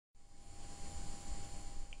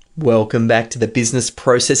Welcome back to the Business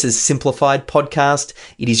Processes Simplified podcast.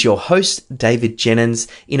 It is your host, David Jennings.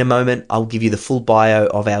 In a moment, I'll give you the full bio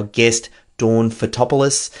of our guest, Dawn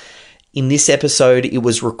Fotopoulos. In this episode, it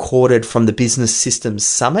was recorded from the Business Systems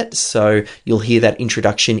Summit, so you'll hear that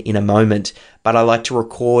introduction in a moment. But I like to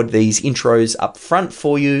record these intros up front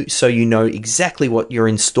for you so you know exactly what you're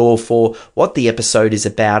in store for, what the episode is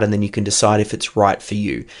about, and then you can decide if it's right for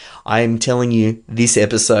you. I am telling you, this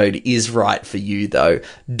episode is right for you though.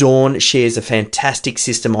 Dawn shares a fantastic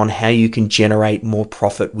system on how you can generate more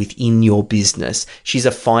profit within your business. She's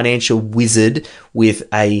a financial wizard with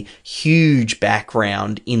a huge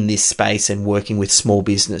background in this space and working with small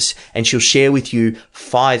business. And she'll share with you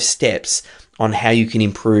 5 steps on how you can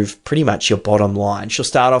improve pretty much your bottom line. She'll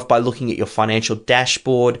start off by looking at your financial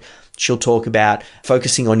dashboard. She'll talk about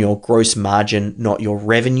focusing on your gross margin, not your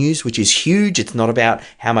revenues, which is huge. It's not about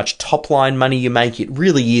how much top line money you make. It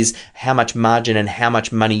really is how much margin and how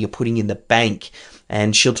much money you're putting in the bank.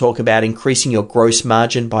 And she'll talk about increasing your gross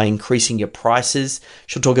margin by increasing your prices.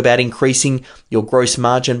 She'll talk about increasing your gross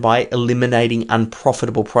margin by eliminating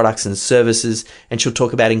unprofitable products and services. And she'll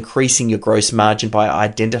talk about increasing your gross margin by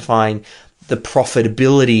identifying the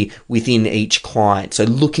profitability within each client. So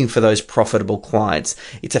looking for those profitable clients.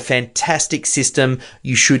 It's a fantastic system.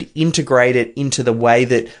 You should integrate it into the way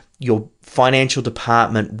that your financial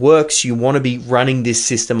department works. You want to be running this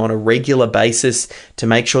system on a regular basis to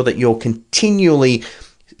make sure that you're continually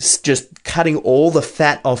just cutting all the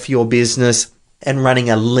fat off your business and running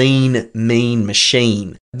a lean, mean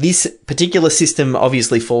machine. This particular system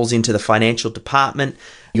obviously falls into the financial department.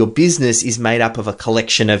 Your business is made up of a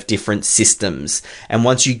collection of different systems. And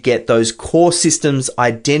once you get those core systems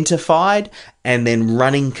identified and then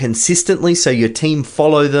running consistently so your team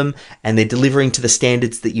follow them and they're delivering to the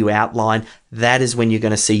standards that you outline, that is when you're going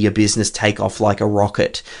to see your business take off like a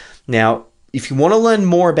rocket. Now, if you want to learn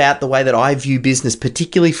more about the way that I view business,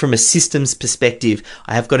 particularly from a systems perspective,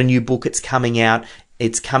 I have got a new book. It's coming out.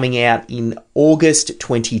 It's coming out in August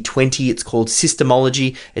 2020. It's called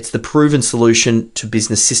Systemology. It's the proven solution to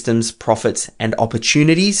business systems, profits, and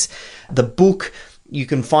opportunities. The book, you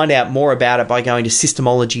can find out more about it by going to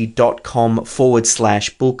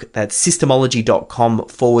systemology.com/book. That's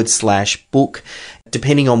systemology.com/book.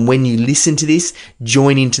 Depending on when you listen to this,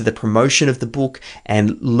 join into the promotion of the book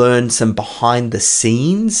and learn some behind the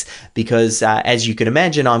scenes because as you can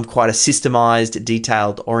imagine, I'm quite a systemized,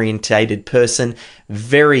 detailed, orientated person,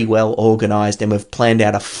 very well organized, and we've planned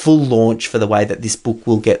out a full launch for the way that this book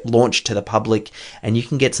will get launched to the public, and you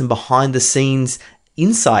can get some behind the scenes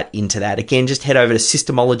insight into that. Again, just head over to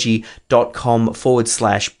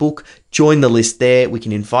systemology.com/book. Join the list there. We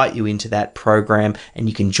can invite you into that program and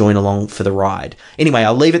you can join along for the ride. Anyway,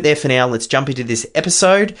 I'll leave it there for now. Let's jump into this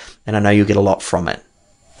episode, and I know you'll get a lot from it.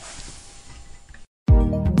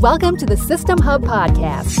 Welcome to the System Hub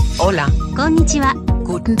podcast. Hola. Konnichiwa.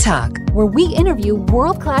 Guten Tag. Where we interview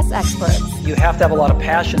world-class experts. You have to have a lot of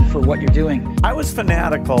passion for what you're doing. I was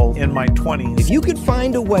fanatical in my 20s. If you could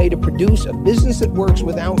find a way to produce a business that works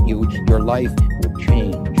without you, your life will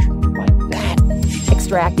change like that.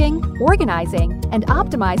 Extracting, organizing, and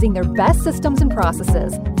optimizing their best systems and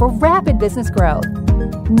processes for rapid business growth.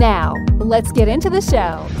 Now, let's get into the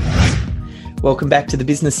show. Welcome back to the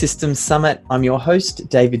Business Systems Summit. I'm your host,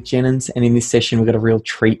 David Jennings, and in this session, we've got a real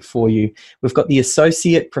treat for you. We've got the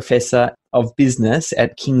Associate Professor of Business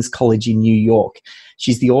at King's College in New York.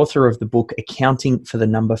 She's the author of the book, Accounting for the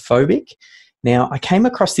Number Phobic. Now, I came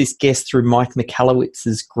across this guest through Mike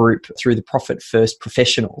Michalowicz's group through the Profit First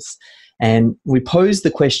Professionals, and we posed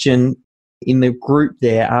the question in the group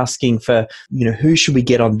there asking for, who should we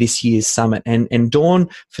get on this year's summit? And Dawn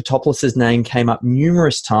Fotopoulos' name came up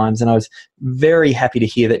numerous times, and I was very happy to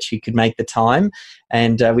hear that she could make the time.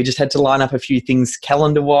 And we just had to line up a few things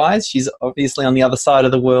calendar-wise. She's obviously on the other side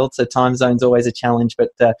of the world, so time zone's always a challenge. But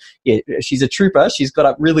she's a trooper. She's got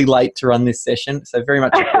up really late to run this session, so very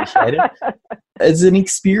much appreciated. As an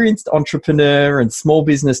experienced entrepreneur and small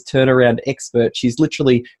business turnaround expert, she's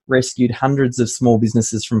literally rescued hundreds of small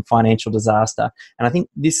businesses from financial disaster. And I think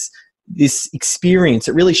this experience,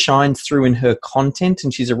 it really shines through in her content,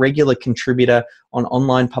 and she's a regular contributor on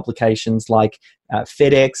online publications like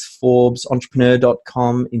FedEx, Forbes,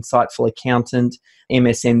 Entrepreneur.com, Insightful Accountant,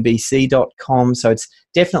 MSNBC.com. So it's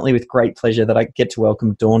definitely with great pleasure that I get to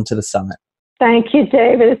welcome Dawn to the summit. Thank you,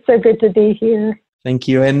 David. It's so good to be here. Thank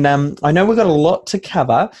you. And I know we've got a lot to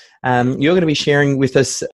cover. You're going to be sharing with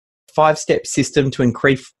us a 5-step system to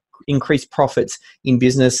increase profits in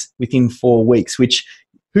business within 4 weeks, which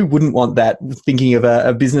who wouldn't want that, thinking of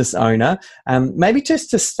a business owner? Maybe just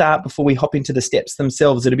to start, before we hop into the steps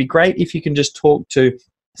themselves, it'd be great if you can just talk to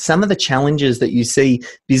some of the challenges that you see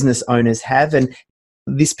business owners have, and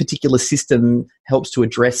this particular system helps to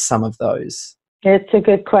address some of those. It's a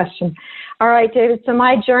good question. All right, David. So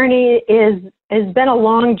my journey has been a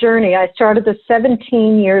long journey. I started this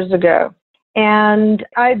 17 years ago, and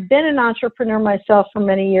I've been an entrepreneur myself for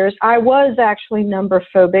many years. I was actually number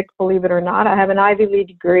phobic, believe it or not. I have an Ivy League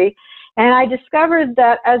degree, and I discovered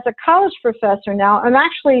that as a college professor now, I'm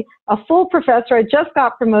actually a full professor. I just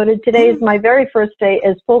got promoted. Today is my very first day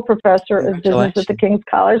as full professor of business at the King's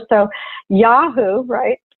College. So Yahoo,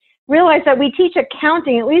 right? Realize that we teach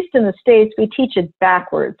accounting, at least in the States, we teach it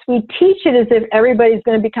backwards. We teach it as if everybody's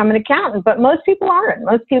going to become an accountant, but most people aren't.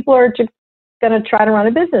 Most people are just going to try to run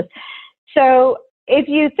a business. So if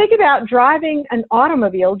you think about driving an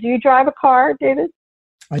automobile, do you drive a car, David?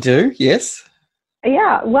 I do, yes.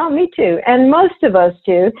 Yeah, well, me too. And most of us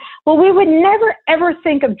do. Well, we would never, ever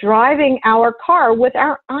think of driving our car with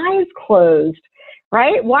our eyes closed,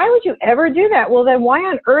 right? Why would you ever do that? Well, then why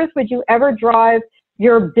on earth would you ever drive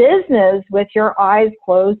your business with your eyes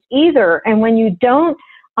closed either? And when you don't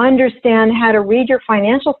understand how to read your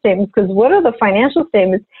financial statements, because what are the financial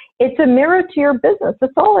statements? It's a mirror to your business.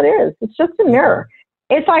 That's all it is. It's just a mirror.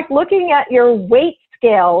 It's like looking at your weight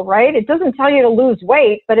scale, right? It doesn't tell you to lose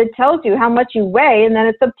weight, but it tells you how much you weigh, and then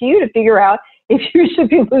it's up to you to figure out if you should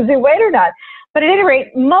be losing weight or not. But at any rate,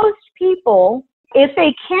 most people, if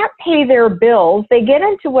they can't pay their bills, they get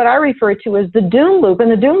into what I refer to as the doom loop,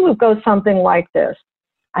 and the doom loop goes something like this.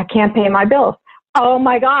 I can't pay my bills. Oh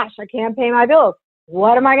my gosh, I can't pay my bills.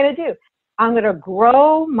 What am I going to do? I'm going to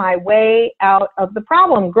grow my way out of the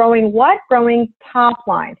problem. Growing what? Growing top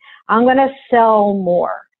line. I'm going to sell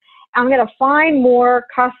more. I'm going to find more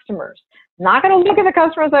customers. Not going to look at the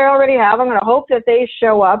customers I already have. I'm going to hope that they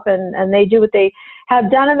show up and they do what they have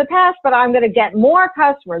done in the past, but I'm going to get more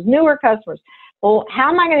customers, newer customers. Well, how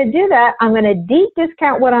am I going to do that? I'm going to deep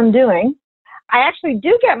discount what I'm doing. I actually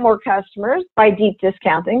do get more customers by deep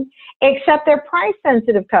discounting, except they're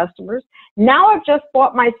price-sensitive customers. Now I've just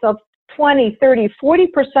bought myself 20, 30,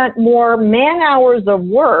 40% more man-hours of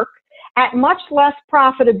work at much less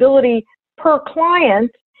profitability per client,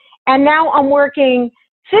 and now I'm working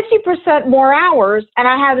 50% more hours, and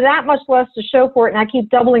I have that much less to show for it, and I keep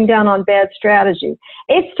doubling down on bad strategy.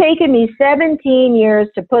 It's taken me 17 years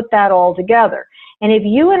to put that all together. And if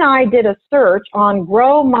you and I did a search on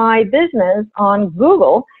Grow My Business on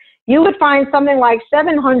Google, you would find something like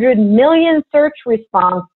 700 million search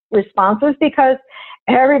responses because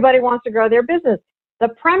everybody wants to grow their business. The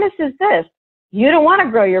premise is this: you don't want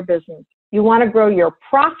to grow your business. You want to grow your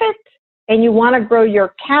profit, and you want to grow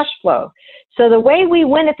your cash flow. So the way we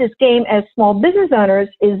win at this game as small business owners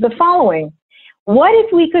is the following. What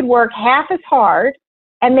if we could work half as hard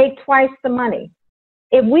and make twice the money?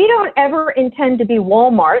 If we don't ever intend to be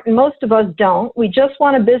Walmart, and most of us don't, we just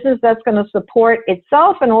want a business that's going to support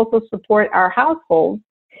itself and also support our household,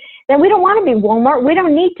 then we don't want to be Walmart. We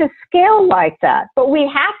don't need to scale like that. But we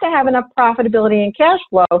have to have enough profitability and cash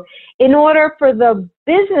flow in order for the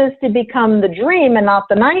business to become the dream and not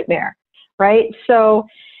the nightmare, right? So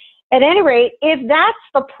at any rate, if that's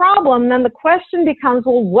the problem, then the question becomes,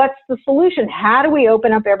 well, what's the solution? How do we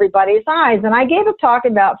open up everybody's eyes? And I gave a talk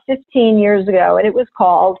about 15 years ago, and it was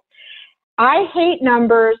called, I Hate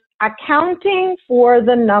Numbers, Accounting for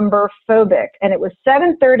the Number Phobic. And it was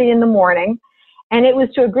 7:30 in the morning, and it was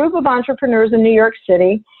to a group of entrepreneurs in New York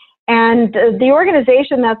City. And the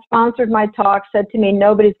organization that sponsored my talk said to me,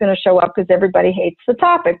 nobody's going to show up because everybody hates the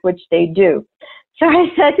topic, which they do. So I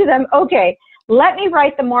said to them, okay, let me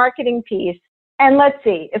write the marketing piece, and let's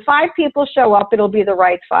see. If 5 people show up, it'll be the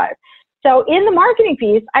right 5. So in the marketing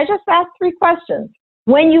piece, I just asked 3 questions.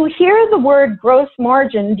 When you hear the word gross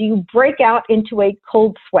margin, do you break out into a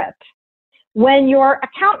cold sweat? When your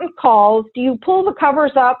accountant calls, do you pull the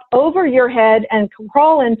covers up over your head and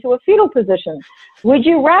crawl into a fetal position? Would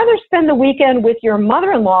you rather spend the weekend with your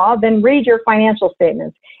mother-in-law than read your financial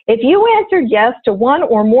statements? If you answered yes to one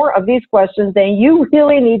or more of these questions, then you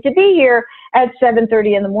really need to be here at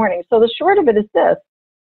 7:30 in the morning. So the short of it is this: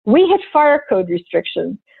 we hit fire code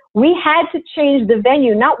restrictions. We had to change the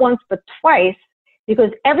venue, not once, but twice,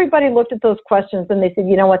 because everybody looked at those questions and they said,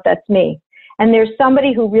 you know what, that's me. And there's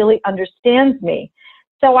somebody who really understands me.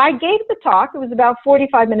 So I gave the talk. It was about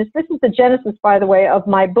 45 minutes. This is the genesis, by the way, of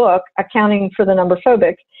my book, Accounting for the Number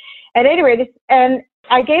Phobic. At any rate, and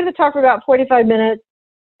I gave the talk for about 45 minutes.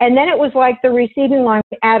 And then it was like the receiving line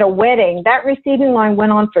at a wedding. That receiving line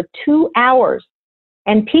went on for 2 hours.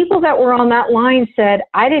 And people that were on that line said,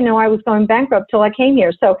 I didn't know I was going bankrupt till I came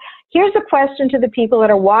here. So here's a question to the people that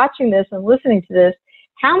are watching this and listening to this.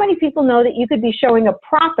 How many people know that you could be showing a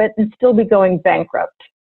profit and still be going bankrupt?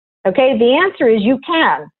 Okay, the answer is you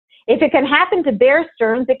can. If it can happen to Bear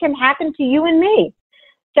Stearns, it can happen to you and me.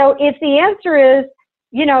 So if the answer is,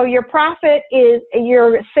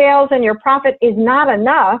 your sales and your profit is not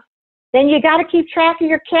enough, then you got to keep track of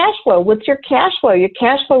your cash flow. What's your cash flow? Your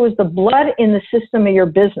cash flow is the blood in the system of your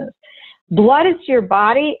business. Blood is to your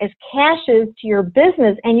body as cash is to your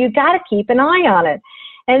business, and you got to keep an eye on it.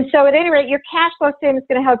 And so at any rate, your cash flow statement is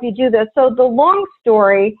going to help you do this. So the long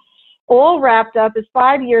story, all wrapped up, is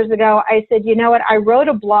 5 years ago, I said, you know what, I wrote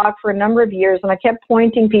a blog for a number of years, and I kept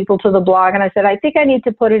pointing people to the blog, and I said, I think I need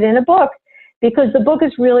to put it in a book, because the book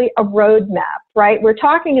is really a roadmap, right? We're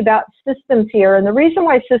talking about systems here, and the reason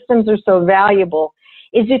why systems are so valuable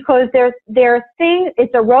is because they're things,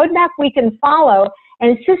 it's a roadmap we can follow,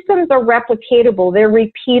 and systems are replicatable, they're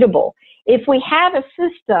repeatable. If we have a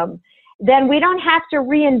system, then we don't have to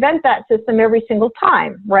reinvent that system every single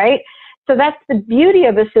time, right? So that's the beauty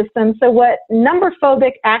of a system. So what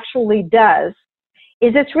Numberphobic actually does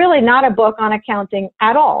is it's really not a book on accounting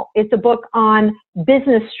at all. It's a book on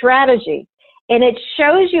business strategy. And it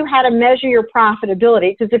shows you how to measure your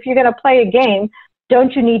profitability, because if you're going to play a game,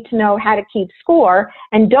 don't you need to know how to keep score?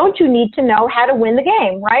 And don't you need to know how to win the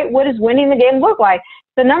game, right? What does winning the game look like?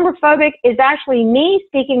 So Numberphobic is actually me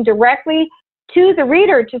speaking directly to the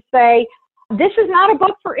reader to say, this is not a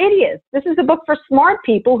book for idiots. This is a book for smart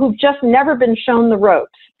people who've just never been shown the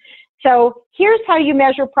ropes. So here's how you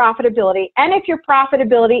measure profitability. And if your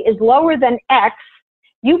profitability is lower than X,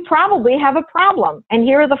 you probably have a problem. And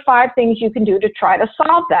here are the 5 things you can do to try to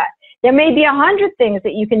solve that. There may be 100 things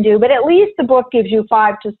that you can do, but at least the book gives you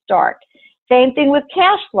 5 to start. Same thing with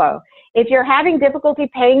cash flow. If you're having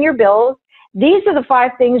difficulty paying your bills, these are the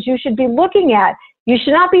 5 things you should be looking at. You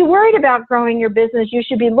should not be worried about growing your business. You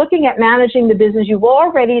should be looking at managing the business you've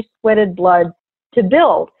already sweated blood to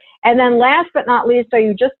build. And then last but not least, are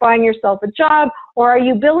you just buying yourself a job, or are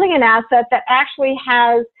you building an asset that actually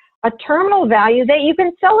has a terminal value that you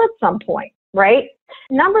can sell at some point, right?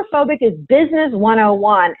 Numberphobic is business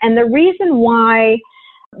 101. And the reason why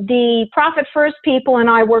the Profit First people and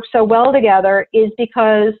I work so well together is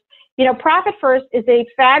because, Profit First is a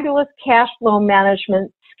fabulous cash flow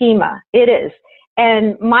management schema. It is.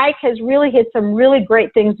 And Mike has really hit some really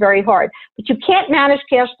great things very hard. But you can't manage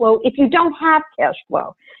cash flow if you don't have cash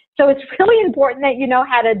flow. So it's really important that you know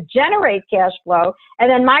how to generate cash flow,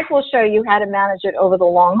 and then Mike will show you how to manage it over the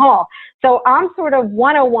long haul. So I'm sort of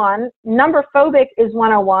 101, Numberphobic is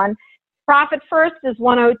 101, Profit First is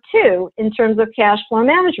 102 in terms of cash flow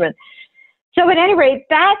management. So at any rate,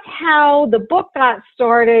 that's how the book got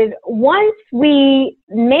started. Once we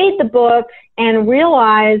made the book and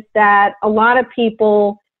realized that a lot of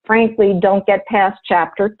people, frankly, don't get past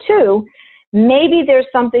chapter 2, maybe there's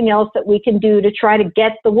something else that we can do to try to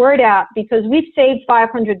get the word out, because we've saved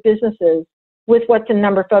 500 businesses with what's in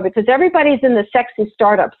Numberphobic, because everybody's in the sexy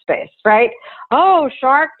startup space, right? Oh,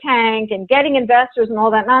 Shark Tank and getting investors and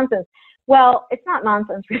all that nonsense. Well, it's not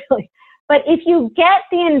nonsense really. But if you get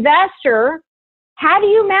the investor, how do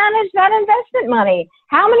you manage that investment money?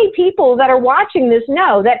 How many people that are watching this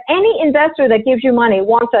know that any investor that gives you money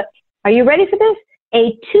wants are you ready for this?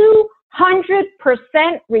 A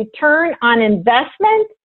 200% return on investment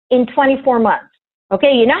in 24 months.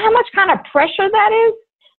 Okay, you know how much kind of pressure that is?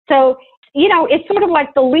 So, it's sort of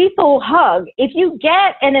like the lethal hug. If you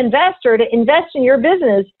get an investor to invest in your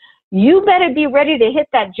business, you better be ready to hit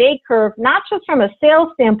that J-curve, not just from a sales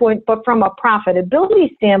standpoint, but from a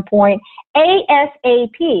profitability standpoint,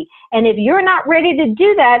 ASAP. And if you're not ready to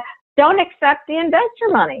do that, don't accept the investor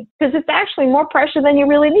money, because it's actually more pressure than you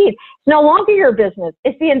really need. It's no longer your business.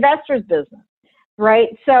 It's the investor's business, right?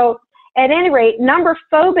 So at any rate,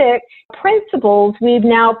 Numberphobic principles we've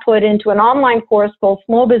now put into an online course called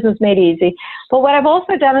Small Business Made Easy. But what I've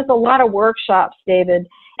also done is a lot of workshops, David,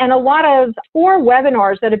 and a lot of 4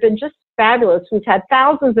 webinars that have been just fabulous. We've had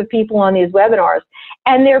thousands of people on these webinars,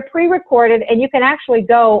 and they're pre-recorded, and you can actually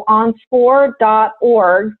go on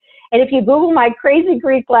SCORE.org. And if you Google my crazy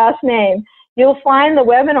Greek last name, you'll find the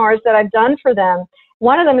webinars that I've done for them.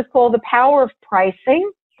 One of them is called The Power of Pricing,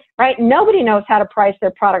 right? Nobody knows how to price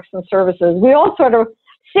their products and services. We all sort of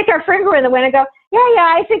stick our finger in the wind and go, yeah,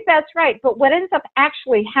 I think that's right. But what ends up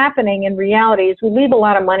actually happening in reality is we leave a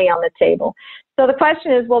lot of money on the table. So the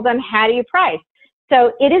question is, well, then how do you price?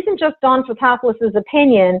 So it isn't just Dawn Fotopoulos'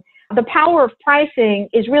 opinion. The Power of Pricing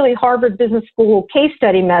is really Harvard Business School case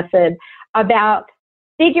study method about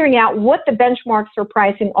figuring out what the benchmarks for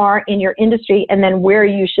pricing are in your industry, and then where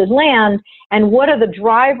you should land, and what are the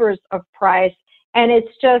drivers of price. And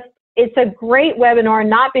it's a great webinar,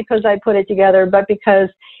 not because I put it together, but because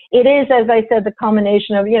it is, as I said, the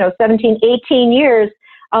culmination of, 17, 18 years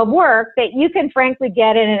of work that you can frankly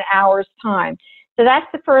get in an hour's time. So that's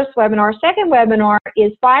the first webinar. Second webinar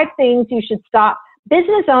is 5 things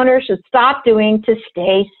business owners should stop doing to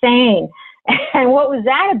stay sane. And what was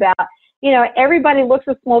that about? You know, everybody looks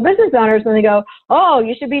at small business owners and they go, oh,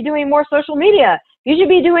 you should be doing more social media. You should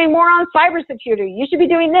be doing more on cybersecurity. You should be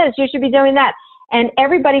doing this. You should be doing that. And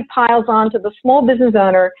everybody piles on to the small business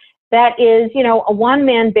owner that is, you know, a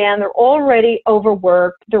one-man band. They're already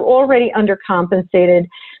overworked. They're already undercompensated.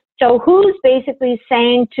 So who's basically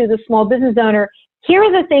saying to the small business owner, here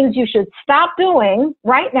are the things you should stop doing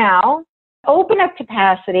right now, open up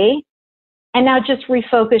capacity, and now just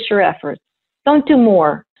refocus your efforts. Don't do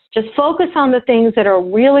more. Just focus on the things that are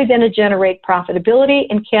really going to generate profitability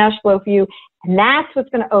and cash flow for you. And that's what's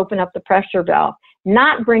going to open up the pressure valve,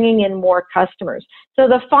 not bringing in more customers. So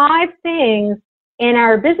the 5 things in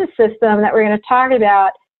our business system that we're going to talk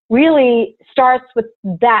about really starts with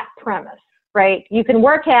that premise, right? You can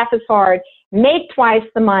work half as hard, make twice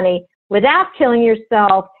the money without killing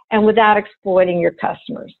yourself and without exploiting your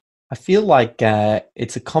customers. I feel like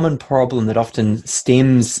it's a common problem that often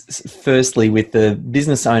stems firstly with the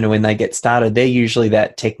business owner when they get started. They're usually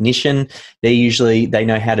that technician. They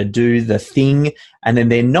know how to do the thing, and then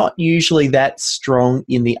they're not usually that strong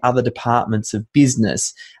in the other departments of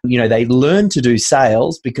business. You know, they learn to do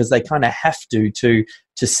sales because they kind of have to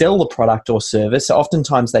sell the product or service. So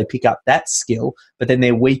oftentimes they pick up that skill, but then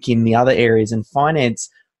they're weak in the other areas. And finance,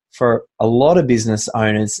 for a lot of business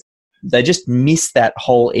owners, they just miss that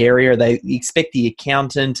whole area. They expect the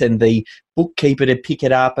accountant and the bookkeeper to pick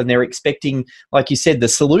it up, and they're expecting, like you said, the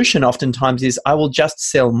solution oftentimes is, I will just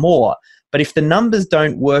sell more. But if the numbers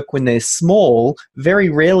don't work when they're small, very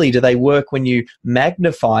rarely do they work when you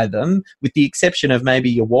magnify them, with the exception of maybe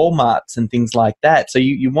your Walmarts and things like that. So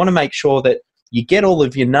you want to make sure that you get all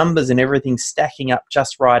of your numbers and everything stacking up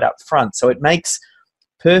just right up front. So it makes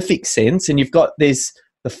perfect sense, and you've got the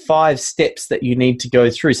 5 steps that you need to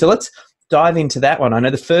go through. So let's dive into that one. I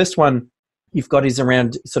know the first one you've got is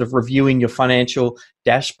around sort of reviewing your financial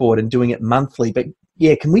dashboard and doing it monthly. But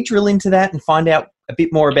yeah, can we drill into that and find out a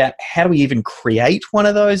bit more about how do we even create one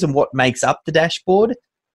of those and what makes up the dashboard?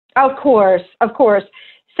 Of course.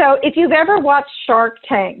 So if you've ever watched Shark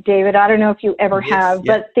Tank, David, I don't know if you ever have,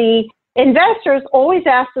 but the investors always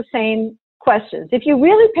ask the same questions. If you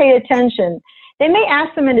really pay attention, they may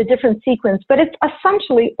ask them in a different sequence, but it's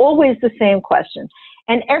essentially always the same question.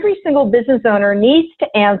 And every single business owner needs to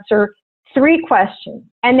answer 3 questions,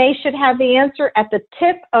 and they should have the answer at the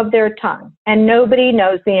tip of their tongue, and nobody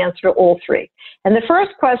knows the answer to all 3. And the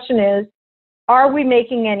first question is, are we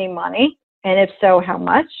making any money? And if so, how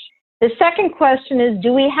much? The second question is,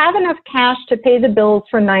 do we have enough cash to pay the bills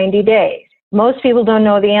for 90 days? Most people don't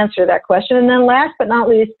know the answer to that question. And then last but not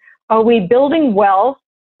least, are we building wealth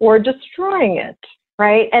or destroying it,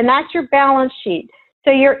 right? And that's your balance sheet. So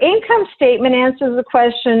your income statement answers the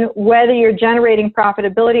question whether you're generating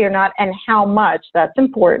profitability or not and how much. That's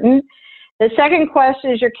important. The second question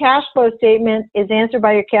is your cash flow statement is answered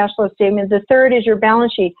by your cash flow statement. The third is your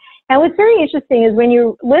balance sheet. And what's very interesting is when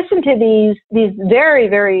you listen to these very,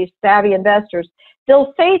 very savvy investors,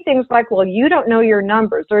 they'll say things like, well, you don't know your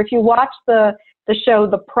numbers. Or if you watch the show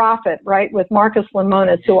The Profit, right, with Marcus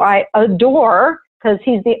Lemonis, who I adore, because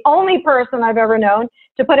he's the only person I've ever known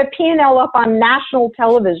to put a P&L up on national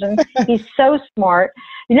television. He's so smart.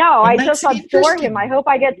 No, I just adore him. I hope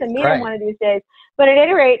I get to meet him one of these days. But at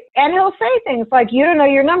any rate, and he'll say things like, you don't know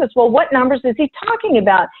your numbers. Well, what numbers is he talking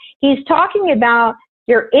about? He's talking about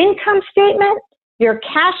your income statement, your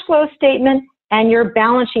cash flow statement, and your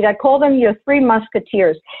balance sheet. I call them your 3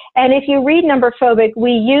 musketeers. And if you read Numberphobic,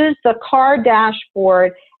 we use the car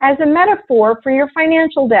dashboard as a metaphor for your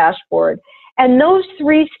financial dashboard. And those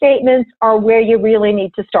 3 statements are where you really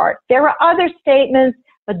need to start. There are other statements,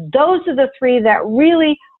 but those are the 3 that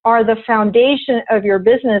really are the foundation of your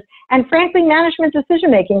business and, frankly, management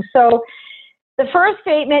decision-making. So the first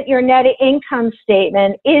statement, your net income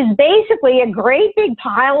statement, is basically a great big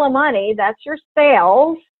pile of money. That's your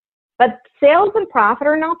sales. But sales and profit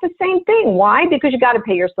are not the same thing. Why? Because you got to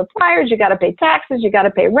pay your suppliers, you got to pay taxes, you got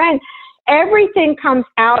to pay rent. Everything comes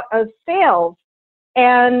out of sales.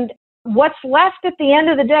 And what's left at the end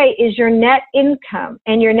of the day is your net income.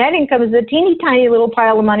 And your net income is a teeny tiny little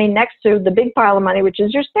pile of money next to the big pile of money, which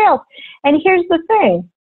is your sales. And here's the thing,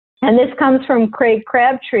 and this comes from Craig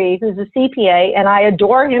Crabtree, who's a CPA, and I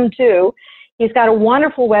adore him too. He's got a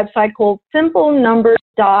wonderful website called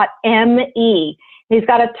simplenumbers.me. He's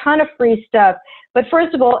got a ton of free stuff. But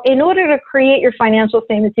first of all, in order to create your financial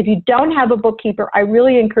statements, if you don't have a bookkeeper, I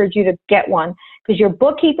really encourage you to get one, because your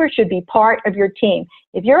bookkeeper should be part of your team.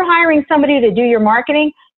 If you're hiring somebody to do your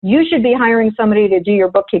marketing, you should be hiring somebody to do your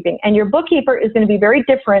bookkeeping. And your bookkeeper is going to be very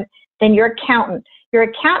different than your accountant. Your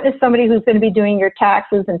accountant is somebody who's going to be doing your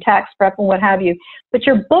taxes and tax prep and what have you. But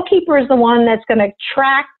your bookkeeper is the one that's going to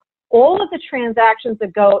track all of the transactions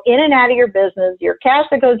that go in and out of your business, your cash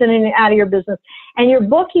that goes in and out of your business. And your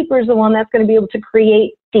bookkeeper is the one that's going to be able to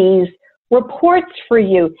create these reports for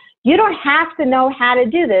you. You don't have to know how to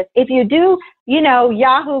do this. If you do,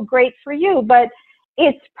 Yahoo, great for you, but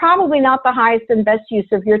it's probably not the highest and best use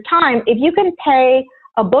of your time. If you can pay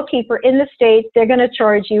a bookkeeper in the States, they're going to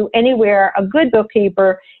charge you anywhere, a good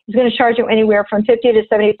bookkeeper is going to charge you anywhere from $50 to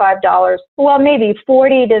 $75, well, maybe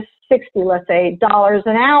 40 to 60, let's say, dollars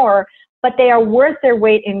an hour, but they are worth their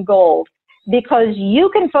weight in gold because you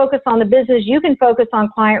can focus on the business, you can focus on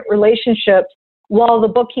client relationships while the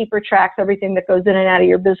bookkeeper tracks everything that goes in and out of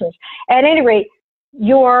your business. At any rate,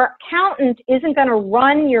 your accountant isn't going to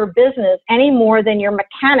run your business any more than your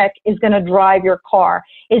mechanic is going to drive your car.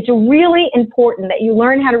 It's really important that you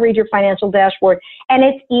learn how to read your financial dashboard, and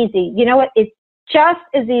it's easy. You know what? It's just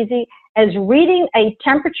as easy as reading a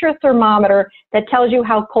temperature thermometer that tells you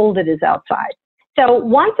how cold it is outside. So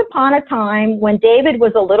once upon a time, when David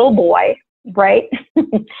was a little boy, right,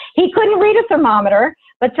 he couldn't read a thermometer,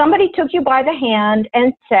 but somebody took you by the hand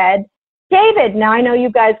and said, David, now I know you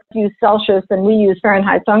guys use Celsius and we use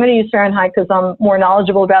Fahrenheit, so I'm going to use Fahrenheit because I'm more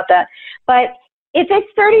knowledgeable about that. But if it's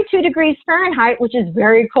 32 degrees Fahrenheit, which is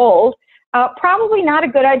very cold, probably not a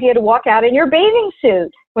good idea to walk out in your bathing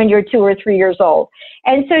suit when you're 2 or 3 years old.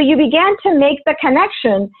 And so you began to make the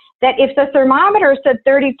connection that if the thermometer said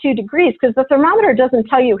 32 degrees, because the thermometer doesn't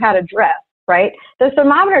tell you how to dress, right? The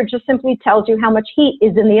thermometer just simply tells you how much heat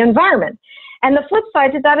is in the environment. And the flip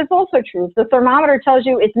side to that is also true. If the thermometer tells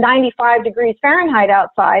you it's 95 degrees Fahrenheit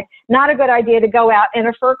outside, not a good idea to go out in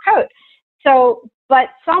a fur coat. So, but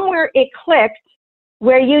somewhere it clicked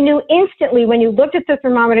where you knew instantly, when you looked at the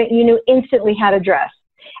thermometer, you knew instantly how to dress.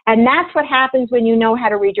 And that's what happens when you know how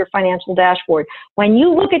to read your financial dashboard. When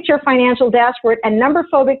you look at your financial dashboard, and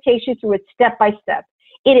Numberphobic takes you through it step by step.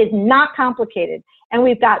 It is not complicated. And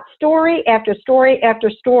we've got story after story after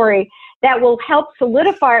story that will help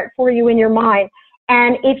solidify it for you in your mind.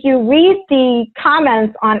 And if you read the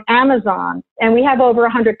comments on Amazon, and we have over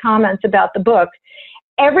 100 comments about the book,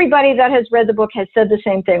 everybody that has read the book has said the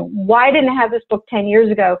same thing. Why didn't I have this book 10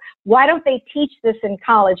 years ago? Why don't they teach this in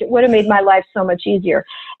college? It would have made my life so much easier.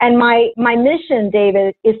 And my mission,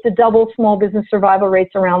 David, is to double small business survival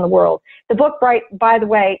rates around the world. The book, by the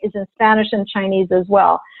way, is in Spanish and Chinese as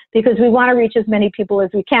well, because we want to reach as many people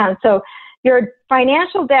as we can. So your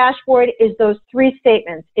financial dashboard is those 3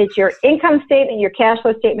 statements. It's your income statement, your cash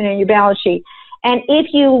flow statement, and your balance sheet. And if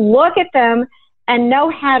you look at them and know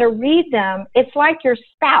how to read them, it's like your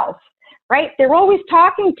spouse, right? They're always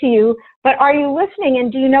talking to you, but are you listening,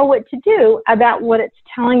 and do you know what to do about what it's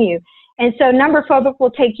telling you? And so Numberphobic will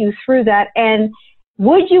take you through that. And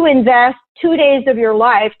would you invest 2 days of your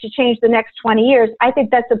life to change the next 20 years? I think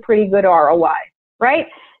that's a pretty good ROI, right?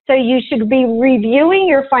 So you should be reviewing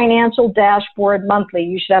your financial dashboard monthly.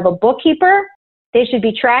 You should have a bookkeeper. They should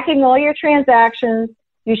be tracking all your transactions.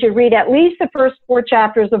 You should read at least the first 4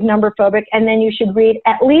 chapters of Numberphobic, and then you should read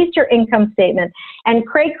at least your income statement. And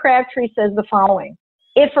Craig Crabtree says the following: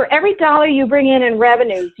 if for every dollar you bring in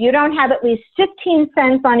revenues, you don't have at least 15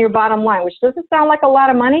 cents on your bottom line, which doesn't sound like a lot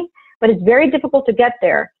of money, but it's very difficult to get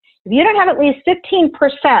there. If you don't have at least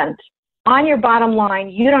 15% on your bottom line,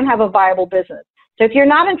 you don't have a viable business. So if you're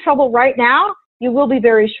not in trouble right now, you will be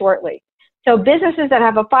very shortly. So businesses that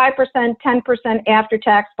have a 5%, 10%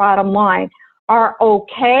 after-tax bottom line are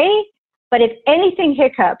okay, but if anything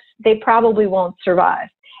hiccups, they probably won't survive.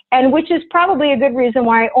 And which is probably a good reason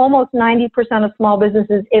why almost 90% of small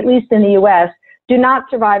businesses, at least in the U.S., do not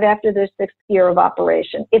survive after their 6th year of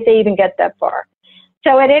operation, if they even get that far.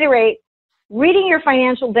 So at any rate, reading your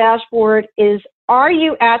financial dashboard is, are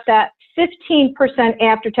you at that 15%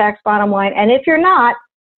 after-tax bottom line? And if you're not,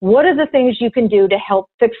 what are the things you can do to help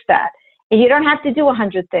fix that? And you don't have to do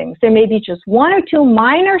 100 things. There may be just 1 or 2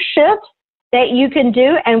 minor shifts that you can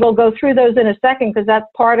do, and we'll go through those in a second because that's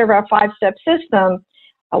part of our 5-step system.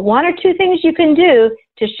 1 or 2 things you can do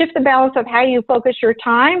to shift the balance of how you focus your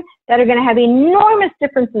time that are going to have enormous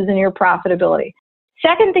differences in your profitability.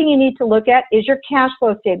 Second thing you need to look at is your cash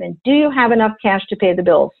flow statement. Do you have enough cash to pay the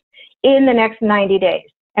bills in the next 90 days?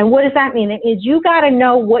 And what does that mean? It means you got to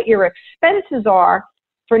know what your expenses are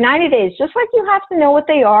for 90 days, just like you have to know what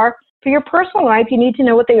they are for your personal life. You need to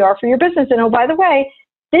know what they are for your business. And oh, by the way,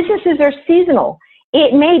 businesses are seasonal.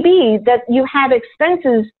 It may be that you have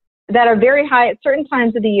expenses that are very high at certain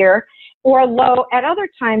times of the year or low at other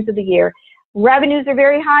times of the year. Revenues are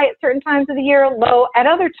very high at certain times of the year, low at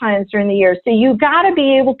other times during the year. So you got to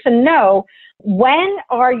be able to know when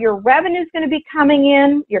are your revenues going to be coming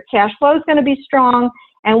in, your cash flow is going to be strong,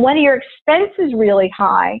 and when are your expenses really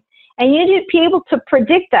high. And you need to be able to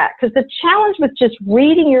predict that, because the challenge with just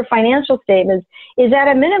reading your financial statements is at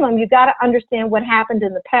a minimum, you got to understand what happened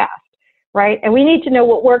in the past, right? And we need to know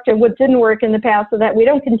what worked and what didn't work in the past so that we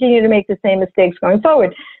don't continue to make the same mistakes going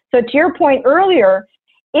forward. So to your point earlier,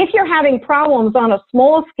 if you're having problems on a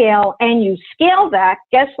small scale and you scale that,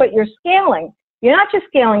 guess what you're scaling? You're not just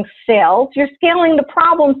scaling sales, you're scaling the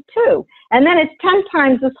problems too. And then it's 10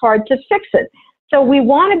 times as hard to fix it. So we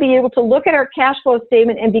want to be able to look at our cash flow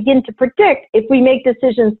statement and begin to predict, if we make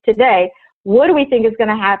decisions today, what do we think is going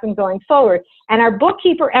to happen going forward? And our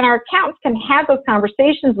bookkeeper and our accountants can have those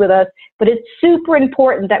conversations with us, but it's super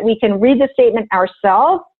important that we can read the statement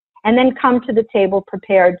ourselves and then come to the table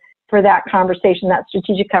prepared for that conversation, that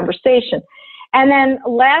strategic conversation. And then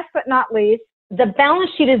last but not least, the balance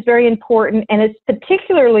sheet is very important, and it's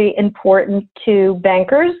particularly important to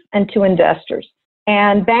bankers and to investors.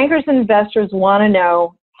 And bankers and investors want to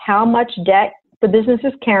know how much debt the business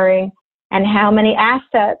is carrying and how many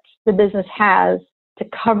assets the business has to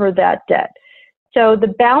cover that debt. So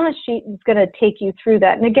the balance sheet is going to take you through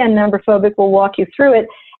that. And again, Numberphobic will walk you through it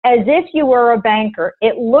as if you were a banker.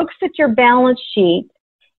 It looks at your balance sheet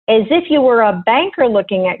as if you were a banker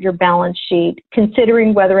looking at your balance sheet,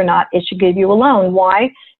 considering whether or not it should give you a loan.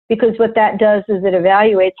 Why? Because what that does is it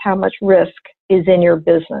evaluates how much risk is in your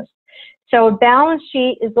business. So a balance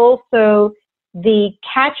sheet is also the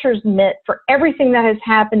catcher's mitt for everything that has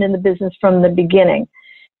happened in the business from the beginning.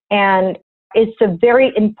 And it's a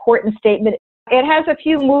very important statement. It has a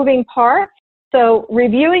few moving parts. So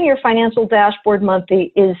reviewing your financial dashboard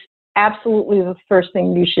monthly is absolutely the first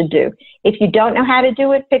thing you should do. If you don't know how to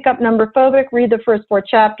do it, pick up Numberphobic, read the first 4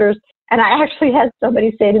 chapters. And I actually had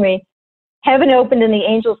somebody say to me, heaven opened and the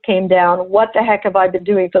angels came down. What the heck have I been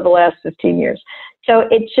doing for the last 15 years? So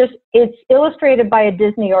it's illustrated by a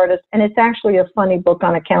Disney artist, and it's actually a funny book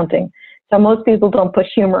on accounting. So most people don't put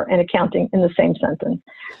humor and accounting in the same sentence.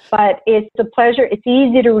 But it's a pleasure. It's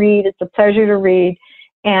easy to read. It's a pleasure to read.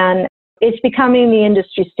 And it's becoming the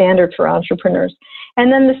industry standard for entrepreneurs.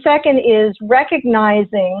 And then the second is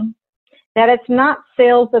recognizing that it's not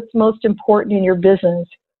sales that's most important in your business,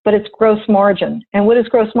 but it's gross margin. And what is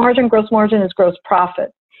gross margin? Gross margin is gross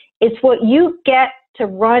profit. It's what you get to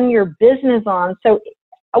run your business on. So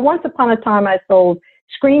once upon a time, I sold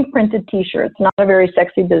screen printed t-shirts, not a very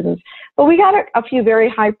sexy business, but we got a few very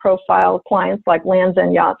high profile clients like Lands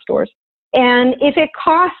End Yacht Stores. And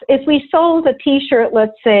if we sold a t-shirt,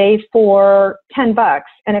 let's say for $10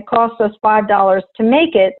 and it cost us $5 to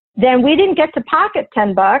make it, then we didn't get to pocket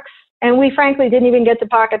 $10. And we frankly didn't even get to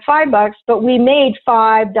pocket $5, but we made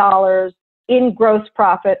 $5 in gross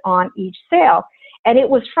profit on each sale. And it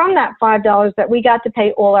was from that $5 that we got to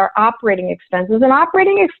pay all our operating expenses. And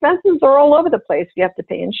operating expenses are all over the place. We have to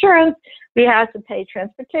pay insurance, we have to pay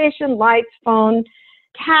transportation, lights, phone,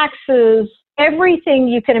 taxes, everything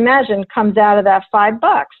you can imagine comes out of that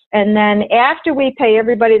 $5. And then after we pay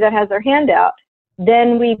everybody that has their hand out,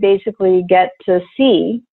 then we basically get to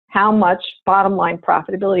see how much bottom line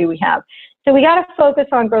profitability we have. So we got to focus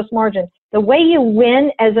on gross margin. The way you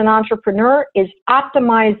win as an entrepreneur is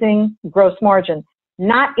optimizing gross margin,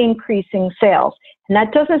 not increasing sales. And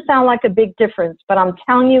that doesn't sound like a big difference, but I'm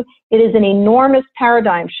telling you, it is an enormous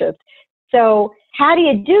paradigm shift. So how do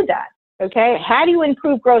you do that? Okay, how do you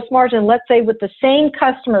improve gross margin, let's say with the same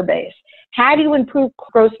customer base? How do you improve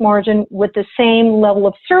gross margin with the same level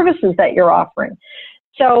of services that you're offering?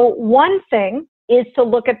 So one thing is to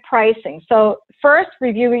look at pricing. So first,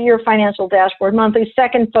 review your financial dashboard monthly.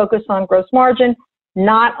 Second, focus on gross margin,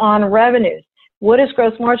 not on revenues. What is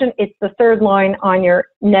gross margin? It's the third line on your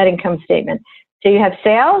net income statement. So you have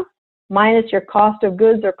sales minus your cost of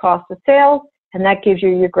goods or cost of sales, and that gives you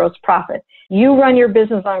your gross profit. You run your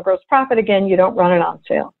business on gross profit. Again, you don't run it on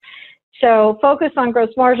sales. So focus on gross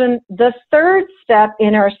margin. The third step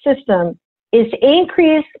in our system is to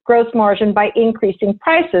increase gross margin by increasing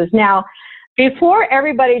prices. Now, before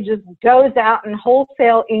everybody just goes out and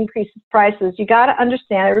wholesale increases prices, you got to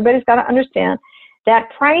understand, everybody's got to understand that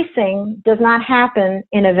pricing does not happen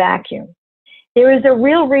in a vacuum. There is a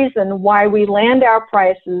real reason why we land our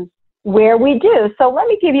prices where we do. So let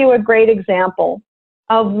me give you a great example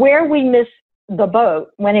of where we miss the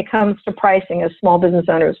boat when it comes to pricing as small business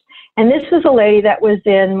owners. And this was a lady that was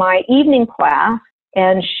in my evening class,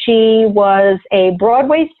 and she was a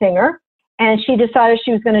Broadway singer, and she decided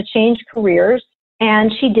she was going to change careers,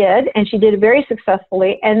 and she did it very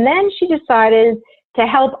successfully. And then she decided to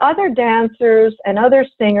help other dancers and other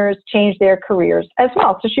singers change their careers as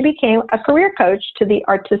well. So she became a career coach to the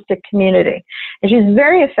artistic community. And she's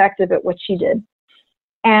very effective at what she did.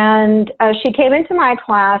 And she came into my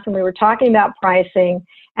class and we were talking about pricing.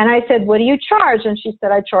 And I said, what do you charge? And she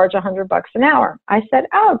said, I charge $100 an hour. I said,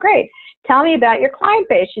 oh, great. Tell me about your client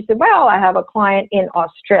base. She said, well, I have a client in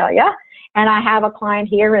Australia and I have a client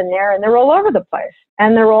here and there, and they're all over the place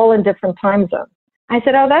and they're all in different time zones. I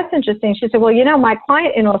said, oh, that's interesting. She said, well, my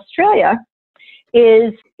client in Australia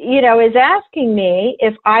is asking me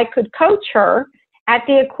if I could coach her at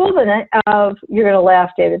the equivalent of, you're going to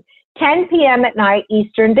laugh, David, 10 p.m. at night,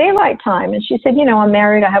 Eastern Daylight Time. And she said, I'm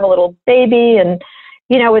married, I have a little baby, and,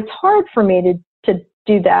 it's hard for me to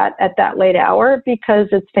do that at that late hour because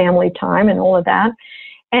it's family time and all of that.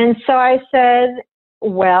 And so I said,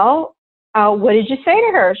 well, what did you say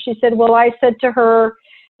to her? She said, well, I said to her,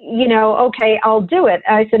 okay, I'll do it.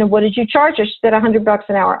 I said, and what did you charge her? She said, $100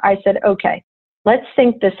 an hour. I said, okay, let's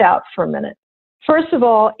think this out for a minute. First of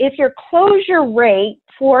all, if your closure rate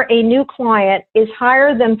for a new client is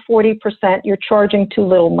higher than 40%, you're charging too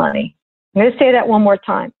little money. I'm going to say that one more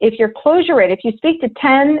time. If your closure rate, if you speak to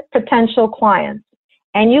 10 potential clients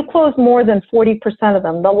and you close more than 40% of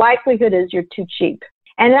them, the likelihood is you're too cheap.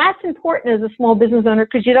 And that's important as a small business owner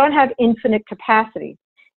because you don't have infinite capacity.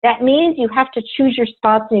 That means you have to choose your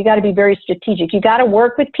spots and you got to be very strategic. You got to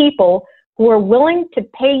work with people who are willing to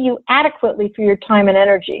pay you adequately for your time and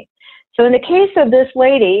energy. So in the case of this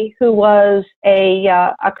lady who was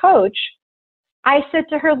a coach, I said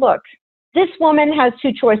to her, look, this woman has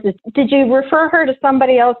two choices. Did you refer her to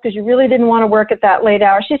somebody else because you really didn't want to work at that late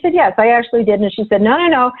hour? She said, yes, I actually did. And she said,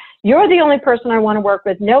 no, you're the only person I want to work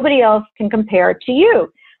with. Nobody else can compare to you.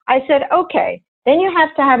 I said, okay, then you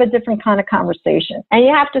have to have a different kind of conversation. And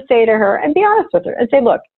you have to say to her and be honest with her and say,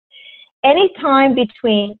 look, any time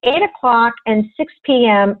between 8 o'clock and 6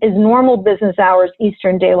 p.m. is normal business hours,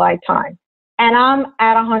 Eastern Daylight Time. And I'm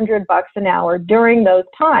at $100 an hour during those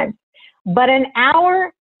times. But an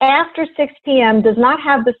hour after 6 p.m. does not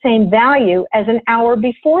have the same value as an hour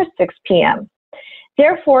before 6 p.m.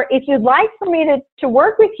 Therefore, if you'd like for me to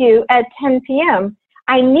work with you at 10 p.m.,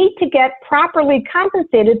 I need to get properly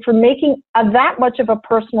compensated for making that much of a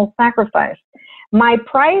personal sacrifice. My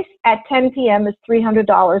price at 10 p.m. is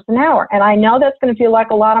 $300 an hour, and I know that's going to feel like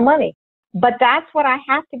a lot of money, but that's what I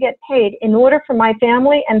have to get paid in order for my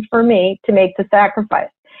family and for me to make the sacrifice.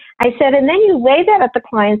 I said, and then you lay that at the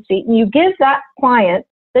client's feet, and you give that client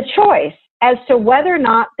the choice as to whether or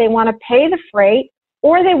not they want to pay the freight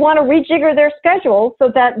or they want to rejigger their schedule so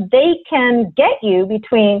that they can get you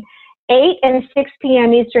between 8 and 6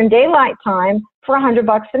 p.m. Eastern Daylight Time for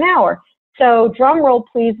 $100 an hour. So drum roll,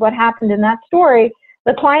 please, what happened in that story?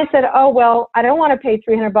 The client said, oh, well, I don't want to pay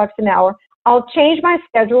 $300 an hour. I'll change my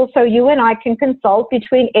schedule so you and I can consult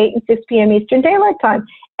between 8 and 6 p.m. Eastern Daylight Time.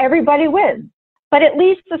 Everybody wins. But at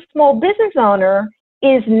least the small business owner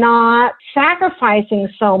is not sacrificing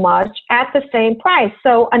so much at the same price.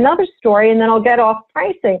 So another story, and then I'll get off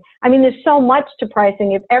pricing. I mean, there's so much to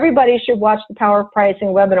pricing. If everybody should watch the Power of Pricing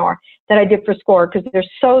webinar that I did for SCORE, because there's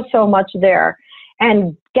so much there.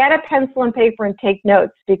 And get a pencil and paper and take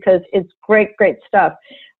notes because it's great stuff.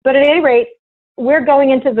 But at any rate, we're going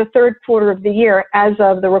into the third quarter of the year as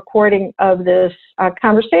of the recording of this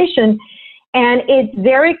conversation. And it's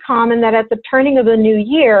very common that at the turning of the new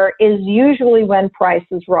year is usually when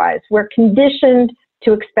prices rise. We're conditioned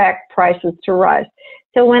to expect prices to rise.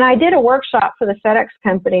 So when I did a workshop for the FedEx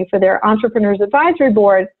company for their Entrepreneurs Advisory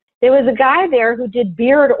Board, there was a guy there who did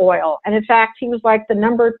beard oil. And in fact, he was like the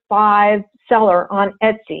number 5 seller on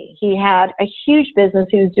Etsy. He had a huge business.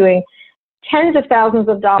 He was doing tens of thousands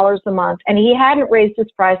of dollars a month, and he hadn't raised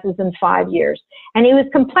his prices in 5 years. And he was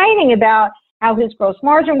complaining about how his gross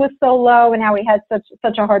margin was so low and how he had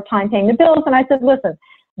such a hard time paying the bills. And I said, listen,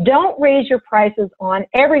 don't raise your prices on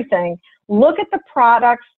everything. Look at the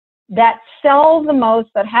products that sell the most,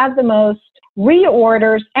 that have the most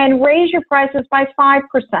reorders, and raise your prices by 5%,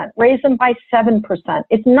 raise them by 7%.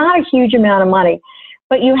 It's not a huge amount of money,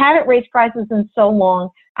 but you haven't raised prices in so long.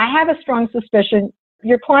 I have a strong suspicion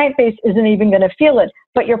your client base isn't even going to feel it,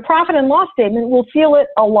 but your profit and loss statement will feel it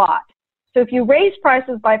a lot. So if you raise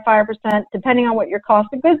prices by 5%, depending on what your cost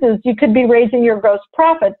of goods is, you could be raising your gross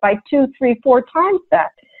profit by 2, 3, 4 times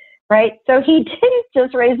that, right? So he didn't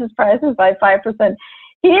just raise his prices by 5%.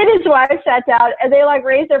 He and his wife sat down and they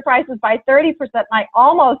raised their prices by 30%. And I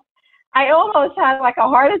almost had a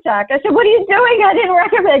heart attack. I said, what are you doing? I didn't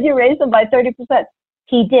recommend you raise them by 30%.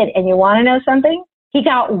 He did. And you want to know something? He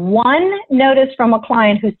got one notice from a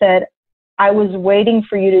client who said, I was waiting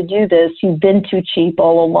for you to do this. You've been too cheap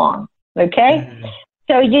all along. Okay?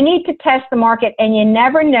 So you need to test the market, and you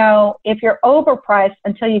never know if you're overpriced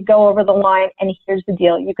until you go over the line. And here's the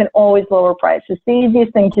deal. You can always lower price. It's the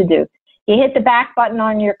easiest thing to do. You hit the back button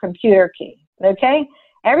on your computer key, okay?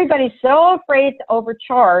 Everybody's so afraid to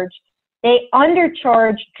overcharge. They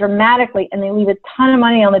undercharge dramatically, and they leave a ton of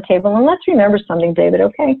money on the table. And let's remember something, David,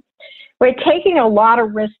 okay? We're taking a lot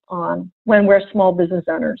of risk on when we're small business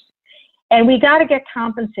owners. And we got to get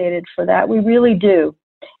compensated for that. We really do.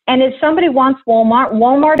 And if somebody wants Walmart,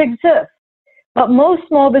 Walmart exists. But most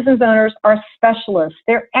small business owners are specialists.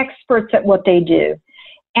 They're experts at what they do.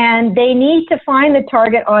 And they need to find the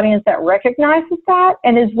target audience that recognizes that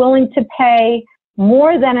and is willing to pay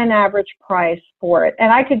more than an average price for it.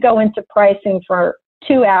 And I could go into pricing for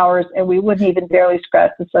 2 hours and we wouldn't even barely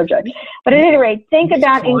scratch the subject. But at any rate, think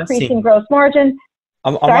about increasing gross margin. I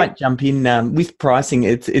might jump in with pricing.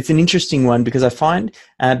 It's an interesting one because I find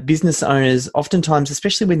business owners oftentimes,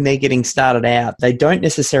 especially when they're getting started out, they don't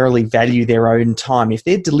necessarily value their own time. If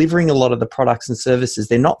they're delivering a lot of the products and services,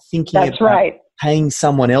 they're not thinking about paying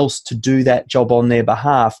someone else to do that job on their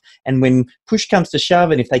behalf. And when push comes to shove,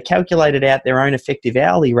 and if they calculated out their own effective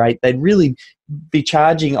hourly rate, they'd really be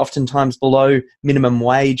charging oftentimes below minimum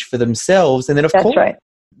wage for themselves. And then, of course,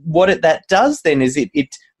 what that does then is it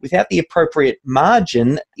without the appropriate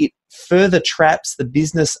margin, it further traps the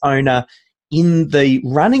business owner in the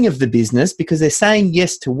running of the business because they're saying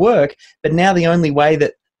yes to work, but now the only way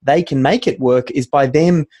that they can make it work is by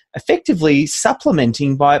them effectively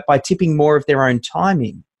supplementing by tipping more of their own time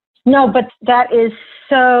in. No, but that is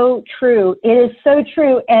so true. It is so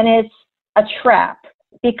true, and it's a trap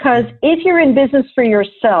because if you're in business for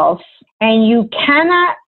yourself and you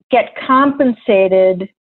cannot get compensated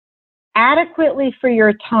adequately for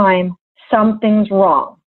your time, something's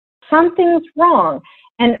wrong. Something's wrong.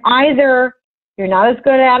 And either you're not as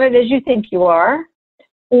good at it as you think you are,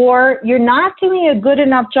 or you're not doing a good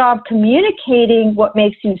enough job communicating what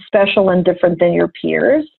makes you special and different than your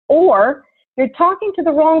peers, or you're talking to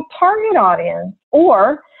the wrong target audience,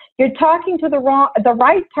 or you're talking to the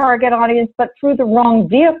right target audience, but through the wrong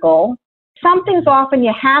vehicle. Something's off, and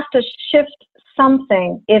you have to shift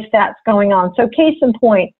something if that's going on. So case in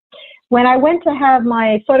point, when I went to have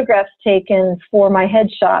my photographs taken for my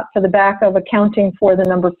headshot for the back of Accounting for the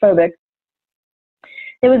Number Phobic,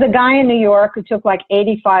 there was a guy in New York who took like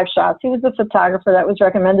 85 shots. He was the photographer that was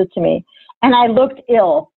recommended to me. And I looked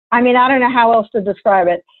ill. I mean, I don't know how else to describe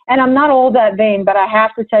it. And I'm not all that vain, but I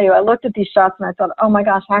have to tell you, I looked at these shots and I thought, oh my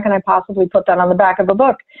gosh, how can I possibly put that on the back of a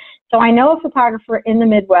book? So I know a photographer in the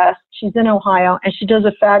Midwest. She's in Ohio, and she does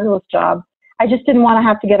a fabulous job. I just didn't want to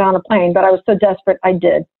have to get on a plane, but I was so desperate I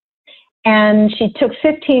did. And she took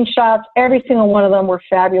 15 shots. Every single one of them were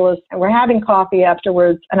fabulous. And we're having coffee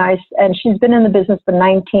afterwards. And she's been in the business for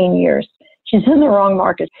 19 years. She's in the wrong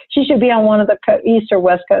market. She should be on one of the East or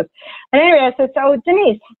West Coast. And anyway, I said, so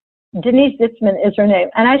Denise Ditzman is her name.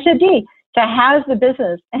 And I said, Dee, so how's the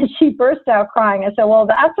business? And she burst out crying. I said, well,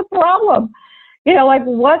 that's a problem. You know, like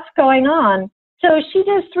what's going on? So she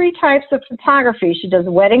does 3 types of photography. She does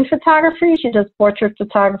wedding photography, she does portrait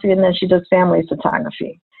photography, and then she does family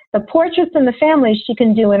photography. The portraits and the families she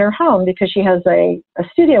can do in her home because she has a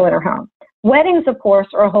studio in her home. Weddings, of course,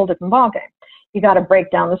 are a whole different ballgame. You got to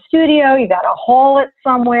break down the studio. You got to haul it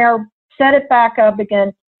somewhere, set it back up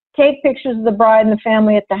again, take pictures of the bride and the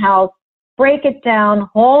family at the house, break it down,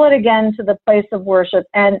 haul it again to the place of worship.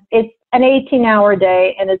 And it's an 18-hour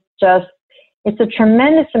day, and it's a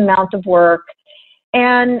tremendous amount of work.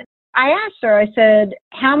 And I asked her, I said,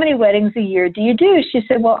 how many weddings a year do you do? She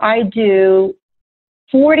said, well, I do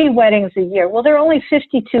 40 weddings a year. Well, there are only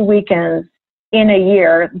 52 weekends in a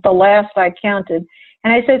year, the last I counted.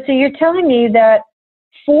 And I said, so you're telling me that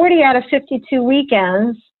 40 out of 52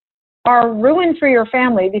 weekends are ruined for your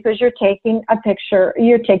family because you're taking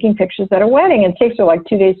pictures at a wedding, and it takes her like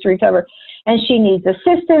 2 days to recover. And she needs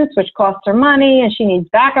assistance, which costs her money, and she needs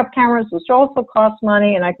backup cameras, which also costs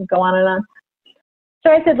money, and I could go on and on.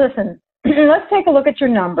 So I said, listen, let's take a look at your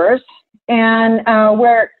numbers. And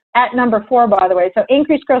we're at number 4, by the way. So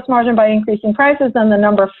increase gross margin by increasing prices. And the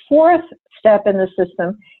number 4th step in the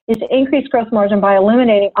system is to increase gross margin by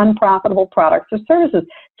eliminating unprofitable products or services.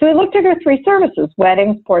 So we looked at her 3 services: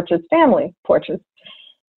 weddings, portraits, family portraits.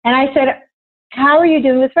 And I said, how are you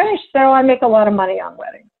doing with weddings? She said, oh, I make a lot of money on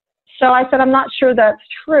weddings. So I said, I'm not sure that's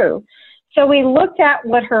true. So we looked at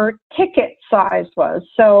what her ticket size was.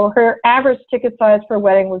 So her average ticket size for a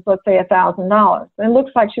wedding was, let's say, $1,000. And it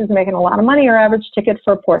looks like she was making a lot of money. Her average ticket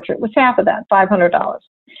for a portrait was half of that, $500.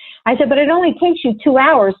 I said, but it only takes you 2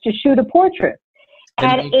 hours to shoot a portrait.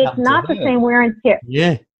 And it's not the same wear and tear.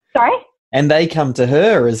 Yeah. Sorry? And they come to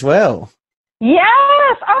her as well.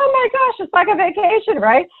 Yes. Oh my gosh, it's like a vacation,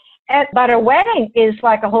 right? But a wedding is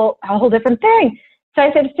like a whole different thing. So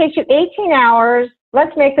I said, it takes you 18 hours.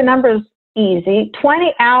 Let's make the numbers easy.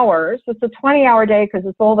 20 hours. It's a 20-hour day because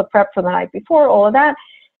it's all the prep for the night before, all of that.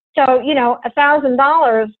 So,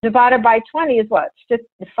 $1,000 divided by 20 is what?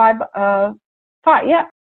 $50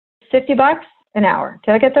 an hour.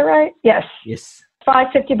 Did I get that right? Yes. Yes.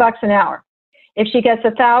 $50 an hour. If she gets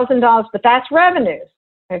 $1,000, but that's revenues,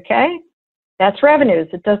 okay? That's revenues.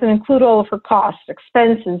 It doesn't include all of her costs,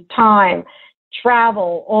 expenses, time,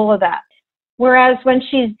 travel, all of that. Whereas when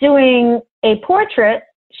she's doing a portrait,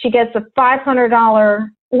 she gets a $500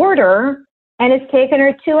 order, and it's taken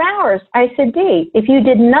her 2 hours. I said, Dee, if you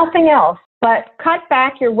did nothing else but cut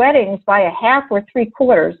back your weddings by a half or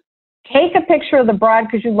 3/4, take a picture of the bride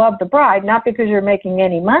because you love the bride, not because you're making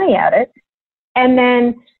any money at it, and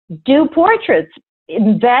then do portraits.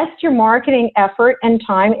 Invest your marketing effort and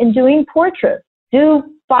time in doing portraits. Do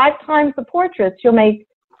 5 times the portraits, you'll make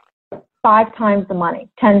 5 times the money,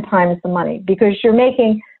 10 times the money, because you're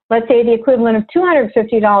making, let's say, the equivalent of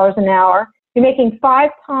 $250 an hour. You're making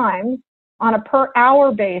 5 times on a per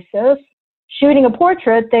hour basis shooting a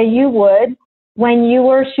portrait that you would when you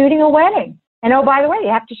were shooting a wedding. And oh, by the way, you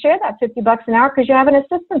have to share that $50 an hour because you have an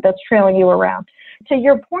assistant that's trailing you around. To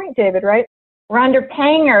your point, David, right? We're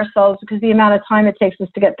underpaying ourselves because of the amount of time it takes us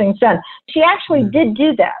to get things done. She actually did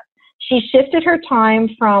do that. She shifted her time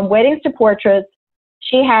from weddings to portraits.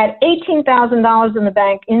 She had $18,000 in the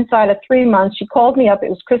bank inside of 3 months. She called me up. It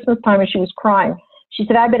was Christmas time and she was crying. She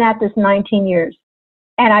said, I've been at this 19 years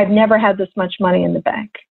and I've never had this much money in the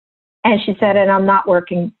bank. And she said, and I'm not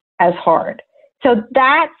working as hard. So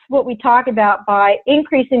that's what we talk about by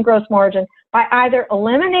increasing gross margin, by either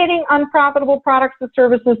eliminating unprofitable products and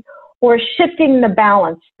services or shifting the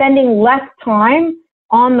balance, spending less time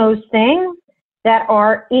on those things that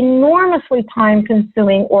are enormously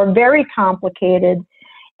time-consuming or very complicated.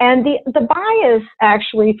 And the bias,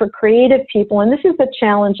 actually, for creative people, and this is a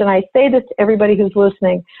challenge, and I say this to everybody who's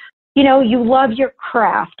listening, you love your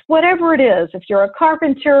craft, whatever it is, if you're a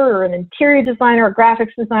carpenter or an interior designer or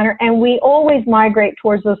graphics designer, and we always migrate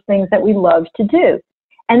towards those things that we love to do.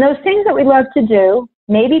 And those things that we love to do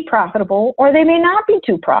may be profitable or they may not be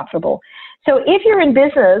too profitable. So if you're in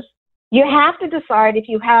business, you have to decide if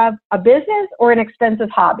you have a business or an expensive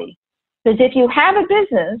hobby. Because if you have a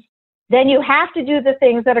business, then you have to do the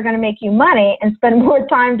things that are going to make you money and spend more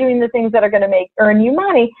time doing the things that are going to earn you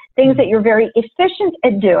money, things that you're very efficient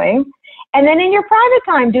at doing. And then in your private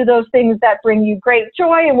time, do those things that bring you great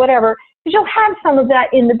joy and whatever, because you'll have some of that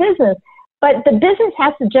in the business. But the business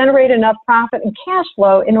has to generate enough profit and cash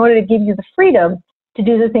flow in order to give you the freedom to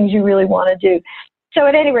do the things you really want to do. So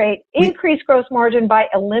at any rate, increase gross margin by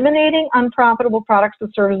eliminating unprofitable products and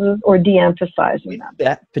services or de-emphasizing them.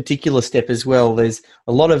 That particular step as well, there's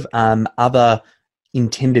a lot of other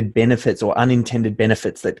intended benefits or unintended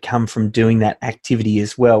benefits that come from doing that activity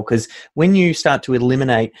as well. Because when you start to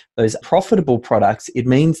eliminate those profitable products, it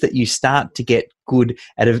means that you start to get good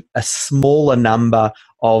at a smaller number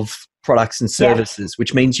of products and services,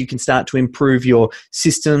 which means you can start to improve your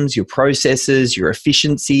systems, your processes, your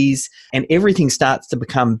efficiencies, and everything starts to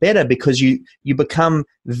become better because you become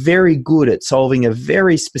very good at solving a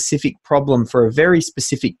very specific problem for a very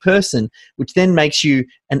specific person, which then makes you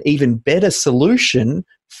an even better solution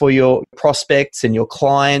for your prospects and your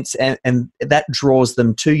clients, and that draws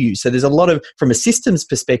them to you. So there's a lot of, from a systems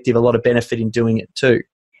perspective, a lot of benefit in doing it too.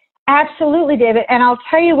 Absolutely, David. And I'll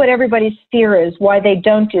tell you what everybody's fear is, why they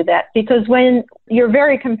don't do that. Because when you're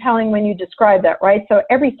very compelling when you describe that, right? So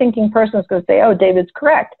every thinking person is going to say, oh, David's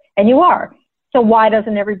correct. And you are. So why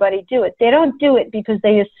doesn't everybody do it? They don't do it because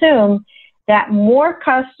they assume that more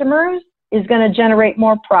customers is going to generate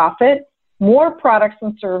more profit, more products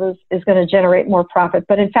and service is going to generate more profit.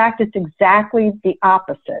 But in fact, it's exactly the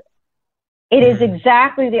opposite. It is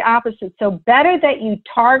exactly the opposite. So better that you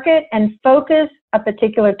target and focus a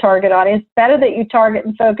particular target audience, better that you target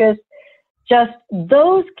and focus just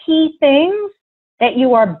those key things that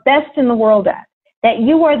you are best in the world at, that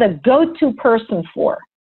you are the go-to person for,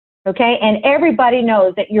 okay? And everybody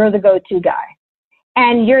knows that you're the go-to guy.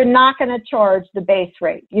 And you're not going to charge the base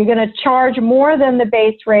rate. You're going to charge more than the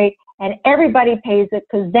base rate, and everybody pays it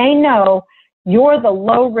because they know you're the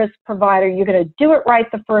low-risk provider. You're going to do it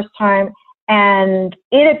right the first time, and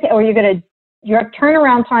your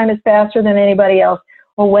turnaround time is faster than anybody else,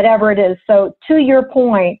 or whatever it is. So to your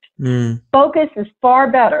point, focus is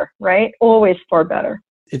far better, right? Always far better.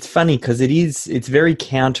 It's funny because it's very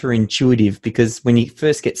counterintuitive, because when you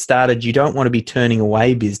first get started, you don't want to be turning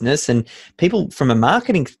away business. And people from a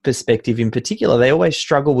marketing perspective in particular, they always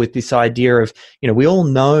struggle with this idea of, we all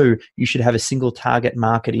know you should have a single target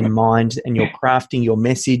market in mind, and you're crafting your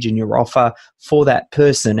message and your offer for that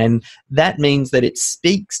person. And that means that it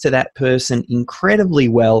speaks to that person incredibly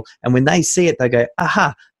well. And when they see it, they go,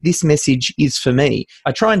 aha, this message is for me.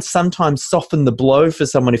 I try and sometimes soften the blow for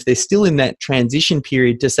someone if they're still in that transition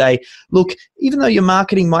period, to say, look, even though your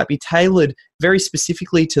marketing might be tailored very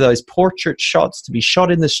specifically to those portrait shots to be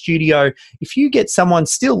shot in the studio, if you get someone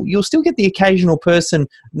you'll still get the occasional person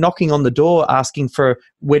knocking on the door asking for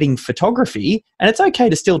wedding photography. And it's okay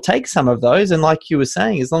to still take some of those. And like you were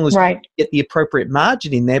saying, as long as you get the appropriate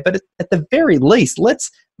margin in there, but at the very least, let's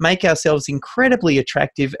make ourselves incredibly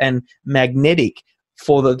attractive and magnetic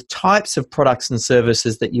for the types of products and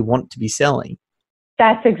services that you want to be selling.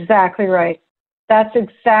 That's exactly right. That's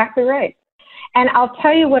exactly right. And I'll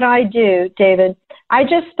tell you what I do, David. I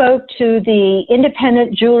just spoke to the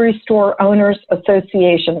Independent Jewelry Store Owners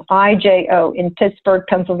Association, IJO, in Pittsburgh,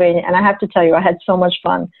 Pennsylvania. And I have to tell you, I had so much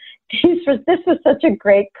fun. This was such a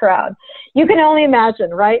great crowd. You can only imagine,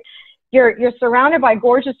 right? You're surrounded by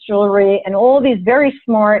gorgeous jewelry and all these very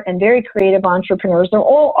smart and very creative entrepreneurs. They're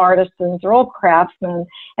all artisans, they're all craftsmen,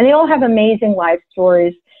 and they all have amazing life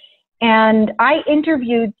stories. And I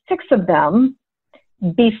interviewed 6 of them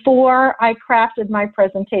before I crafted my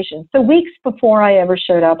presentation. So weeks before I ever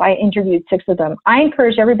showed up, I interviewed 6 of them. I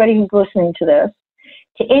encourage everybody who's listening to this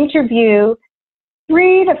to interview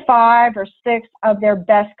 3 to 5 or 6 of their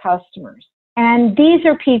best customers. And these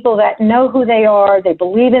are people that know who they are, they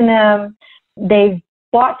believe in them, they've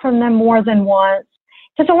bought from them more than once.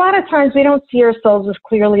 Because a lot of times we don't see ourselves as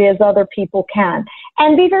clearly as other people can.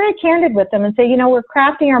 And be very candid with them and say, we're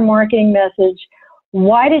crafting our marketing message.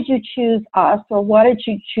 Why did you choose us, or why did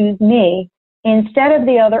you choose me instead of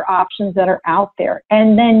the other options that are out there?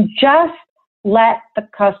 And then just let the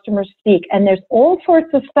customer speak. And there's all sorts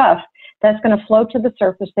of stuff that's going to float to the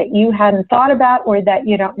surface that you hadn't thought about or that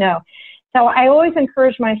you don't know. So I always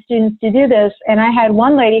encourage my students to do this. And I had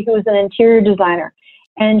one lady who was an interior designer,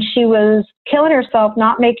 and she was killing herself,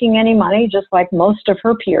 not making any money, just like most of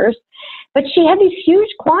her peers. But she had these huge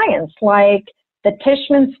clients like the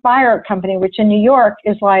Tishman Speyer Company, which in New York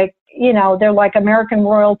is like, they're like American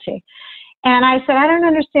royalty. And I said, I don't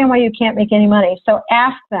understand why you can't make any money. So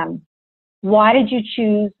ask them, why did you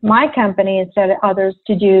choose my company instead of others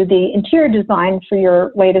to do the interior design for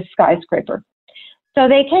your latest skyscraper? So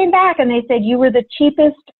they came back and they said, you were the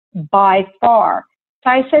cheapest by far. So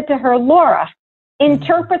I said to her, Laura,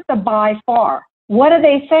 interpret the by far. What are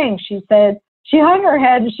they saying? She said, she hung her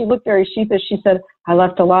head and she looked very sheepish. She said, I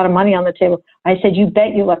left a lot of money on the table. I said, you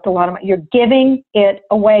bet you left a lot of money. You're giving it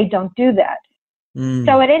away. Don't do that.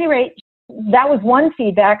 So at any rate, that was one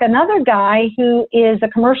feedback. Another guy who is a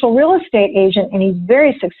commercial real estate agent, and he's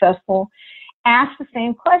very successful, asked the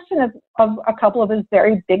same question of a couple of his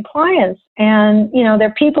very big clients. And,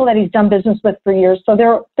 they're people that he's done business with for years. So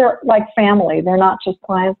they're like family. They're not just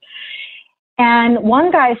clients. And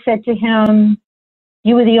one guy said to him,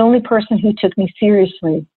 you were the only person who took me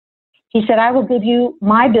seriously. He said, I will give you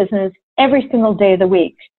my business every single day of the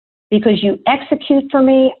week because you execute for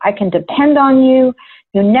me. I can depend on you.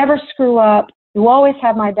 You never screw up. You always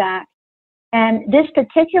have my back. And this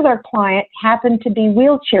particular client happened to be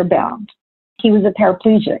wheelchair bound. He was a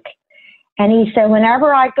paraplegic. And he said,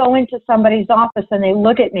 whenever I go into somebody's office and they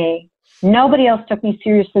look at me, nobody else took me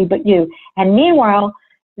seriously but you. And meanwhile,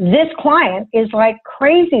 this client is like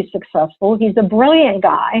crazy successful. He's a brilliant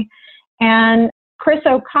guy. And Chris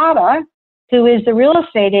Okada, who is the real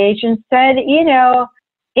estate agent, said,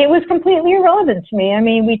 it was completely irrelevant to me. I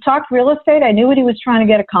mean, we talked real estate. I knew what he was trying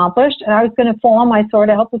to get accomplished, and I was going to fall on my sword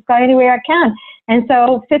to help this guy any way I can. And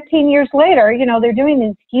so 15 years later, they're doing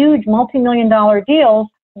these huge multi-million-dollar deals,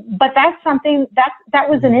 but that's something that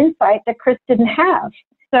was an insight that Chris didn't have.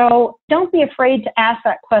 So don't be afraid to ask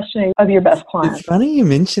that question of your best clients. It's funny you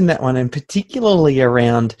mentioned that one, and particularly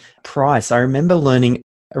around price. I remember learning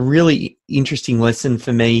a really interesting lesson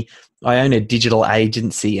for me. I own a digital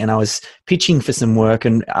agency and I was pitching for some work,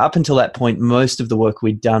 and up until that point, most of the work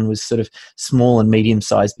we'd done was sort of small and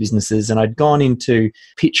medium-sized businesses, and I'd gone in to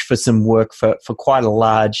pitch for some work for quite a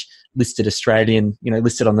large listed Australian,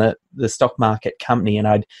 listed on the stock market company, and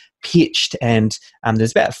I'd pitched, and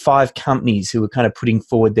there's about 5 companies who were kind of putting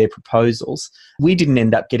forward their proposals. We didn't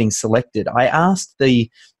end up getting selected. I asked the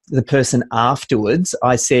person afterwards,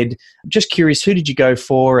 I said, just curious, who did you go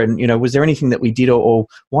for? And, was there anything that we did or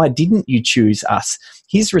why didn't you choose us?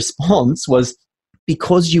 His response was,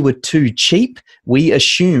 because you were too cheap, we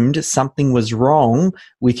assumed something was wrong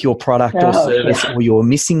with your product or service, or you're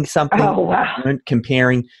missing something. Oh, wow. You weren't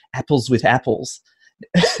comparing apples with apples.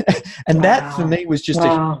 And that for me was just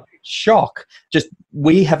a shock. Just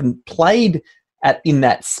we haven't played in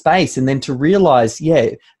that space, and then to realize,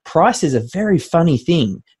 price is a very funny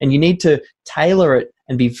thing, and you need to tailor it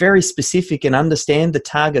and be very specific and understand the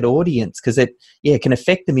target audience, because it can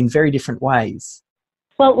affect them in very different ways.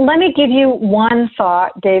 Well, let me give you one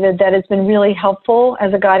thought, David, that has been really helpful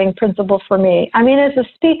as a guiding principle for me. I mean, as a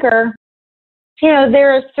speaker,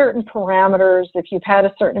 there are certain parameters. If you've had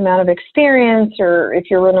a certain amount of experience, or if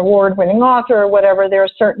you're an award-winning author or whatever, there are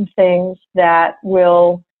certain things that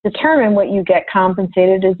will determine what you get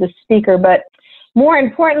compensated as a speaker. But more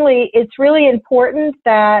importantly, it's really important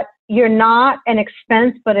that you're not an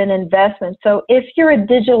expense, but an investment. So if you're a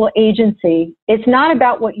digital agency, it's not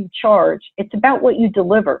about what you charge. It's about what you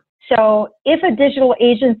deliver. So if a digital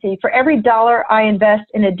agency, for every $1 I invest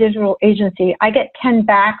in a digital agency, I get 10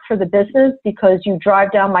 back for the business, because you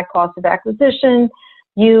drive down my cost of acquisition,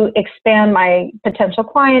 you expand my potential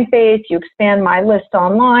client base, you expand my list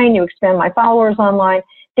online, you expand my followers online.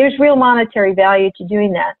 There's real monetary value to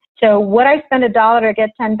doing that. So would I spend $1 to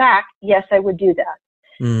get 10 back? Yes, I would do that.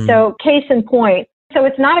 So case in point. So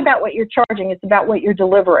it's not about what you're charging, it's about what you're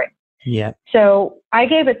delivering. Yeah. So I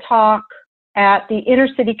gave a talk at the Inner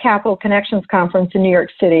City Capital Connections Conference in New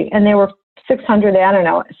York City, and there were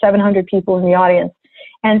 700 people in the audience.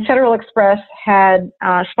 And Federal Express had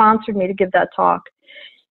sponsored me to give that talk.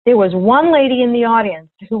 There was one lady in the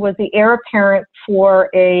audience who was the heir apparent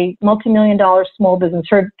for a multi-million-dollar small business.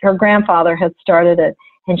 Her grandfather had started it,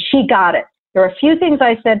 and she got it. There are a few things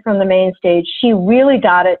I said from the main stage. She really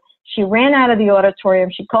got it. She ran out of the auditorium.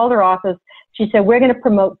 She called her office. She said, "We're going to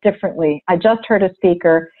promote differently. I just heard a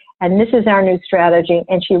speaker, and this is our new strategy."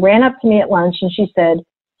 And she ran up to me at lunch, and she said,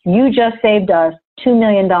 "You just saved us $2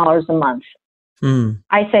 million a month."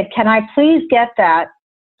 I said, "Can I please get that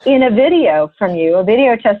in a video from you, a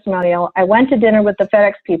video testimonial?" I went to dinner with the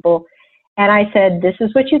FedEx people, and I said, "This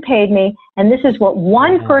is what you paid me, and this is what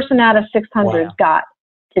one person out of 600 got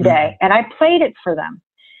today." And I played it for them.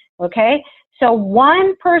 Okay? So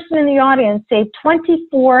one person in the audience saved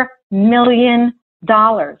 $24 million.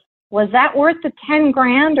 Was that worth the 10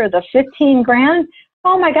 grand or the 15 grand?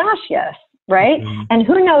 Oh my gosh, yes. Right? And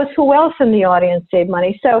who knows who else in the audience saved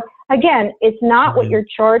money. So again, it's not what you're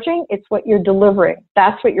charging, it's what you're delivering.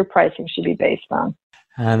 That's what your pricing should be based on.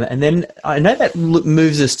 And then I know that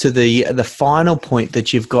moves us to the final point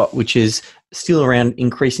that you've got, which is still around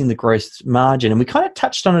increasing the gross margin. And we kind of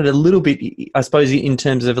touched on it a little bit, I suppose, in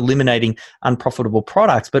terms of eliminating unprofitable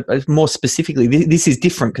products, but more specifically, this is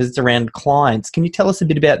different because it's around clients. Can you tell us a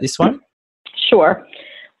bit about this one? Sure.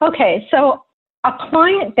 Okay, so a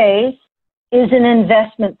client base is an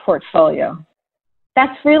investment portfolio.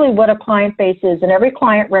 That's really what a client base is, and every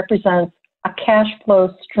client represents a cash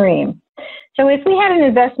flow stream. So if we had an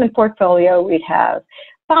investment portfolio, we'd have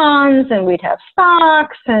bonds, and we'd have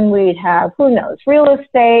stocks, and we'd have, who knows, real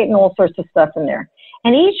estate and all sorts of stuff in there.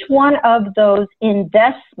 And each one of those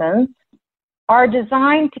investments are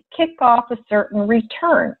designed to kick off a certain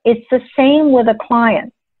return. It's the same with a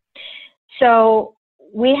client. So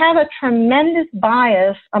we have a tremendous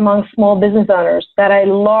bias among small business owners that a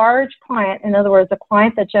large client, in other words, a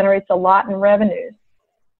client that generates a lot in revenues,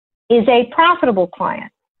 is a profitable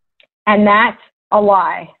client. And that's a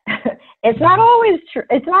lie. It's not always true.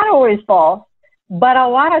 It's not always false, but a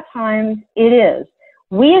lot of times it is.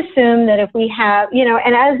 We assume that if we have,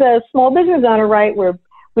 and as a small business owner, right,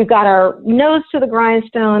 we've got our nose to the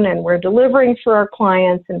grindstone and we're delivering for our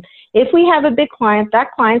clients. And if we have a big client,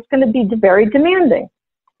 that client's going to be very demanding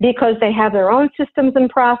because they have their own systems and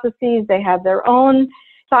processes. They have their own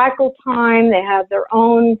cycle time. They have their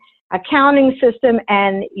own accounting system,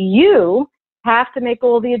 and you have to make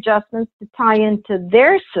all the adjustments to tie into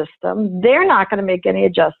their system. They're not going to make any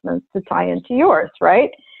adjustments to tie into yours,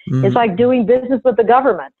 right? It's like doing business with the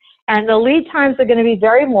government. And the lead times are going to be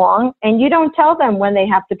very long, and you don't tell them when they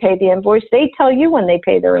have to pay the invoice. They tell you when they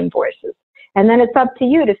pay their invoices. And then it's up to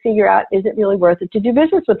you to figure out, is it really worth it to do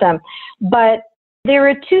business with them? But there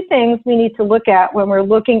are two things we need to look at when we're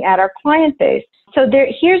looking at our client base. So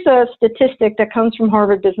here's a statistic that comes from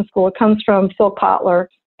Harvard Business School. It comes from Phil Kotler.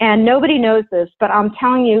 And nobody knows this, but I'm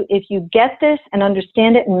telling you, if you get this and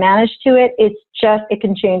understand it and manage to it, it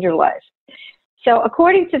can change your life. So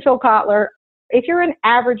according to Phil Kotler, if you're an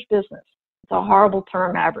average business, it's a horrible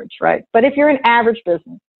term, average, right? But if you're an average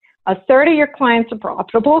business, a third of your clients are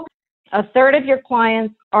profitable, a third of your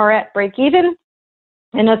clients are at break even,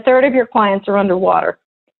 and a third of your clients are underwater.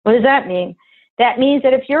 What does that mean? That means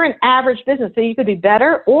that if you're an average business, so you could be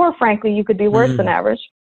better, or frankly, you could be worse than average.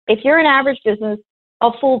 If you're an average business,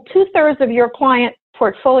 a full 2/3 of your client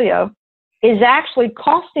portfolio is actually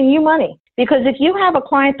costing you money. Because if you have a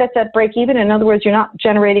client that's at break even, in other words, you're not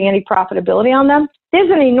generating any profitability on them, there's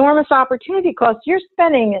an enormous opportunity cost. You're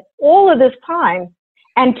spending all of this time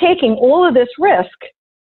and taking all of this risk,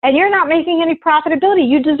 and you're not making any profitability.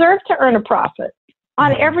 You deserve to earn a profit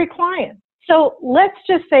on every client. So let's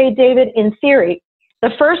just say, David, in theory,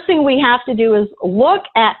 the first thing we have to do is look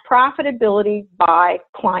at profitability by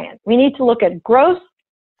client. We need to look at gross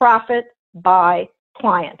profit by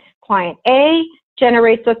client. Client A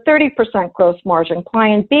generates a 30% gross margin.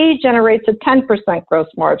 Client B generates a 10% gross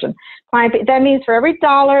margin. Client B, that means for every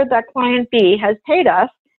dollar that client B has paid us,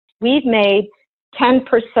 we've made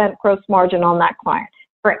 10% gross margin on that client.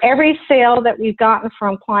 For every sale that we've gotten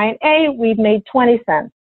from client A, we've made 20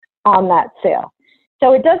 cents on that sale.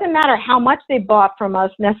 So it doesn't matter how much they bought from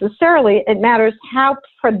us necessarily. It matters how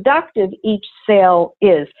productive each sale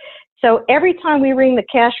is. So every time we ring the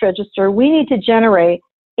cash register, we need to generate,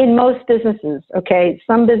 in most businesses, okay,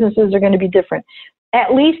 some businesses are going to be different,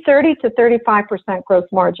 at least 30 to 35% gross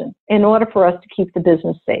margin in order for us to keep the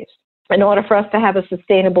business safe, in order for us to have a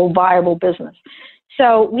sustainable, viable business.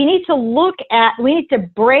 So we need to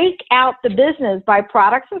break out the business by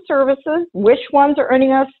products and services, which ones are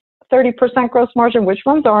earning us 30% gross margin, which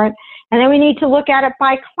ones aren't. And then we need to look at it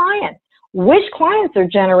by client, which clients are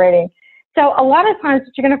generating. So a lot of times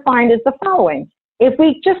what you're going to find is the following. If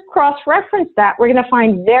we just cross-reference that, we're going to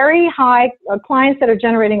find very high clients that are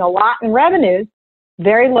generating a lot in revenues,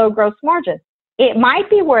 very low gross margin. It might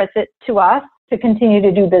be worth it to us to continue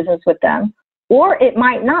to do business with them, or it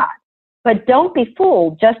might not. But don't be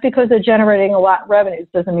fooled. Just because they're generating a lot in revenues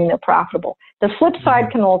doesn't mean they're profitable. The flip side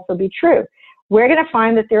can also be true. We're going to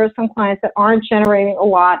find that there are some clients that aren't generating a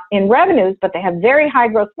lot in revenues, but they have very high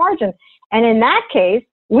gross margin. And in that case,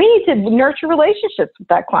 we need to nurture relationships with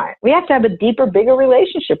that client. We have to have a deeper, bigger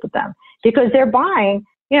relationship with them because they're buying,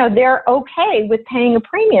 they're okay with paying a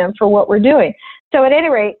premium for what we're doing. So at any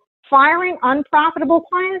rate, firing unprofitable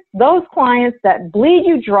clients, those clients that bleed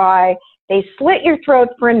you dry, they slit your throat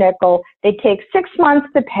for a nickel, they take 6 months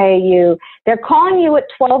to pay you, they're calling you at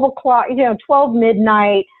 12 o'clock, 12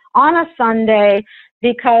 midnight on a Sunday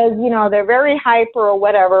because, they're very hyper or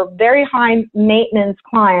whatever, very high maintenance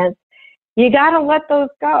clients. You got to let those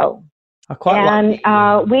go. I was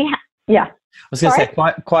going to say,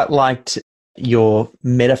 quite liked your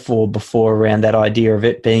metaphor before around that idea of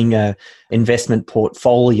it being a investment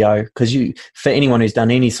portfolio, because for anyone who's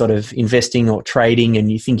done any sort of investing or trading,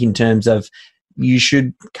 and you think in terms of you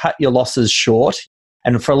should cut your losses short.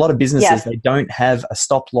 And for a lot of businesses, they don't have a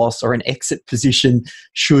stop loss or an exit position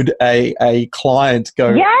should a client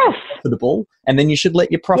go profitable, and then you should let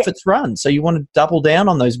your profits run. So you want to double down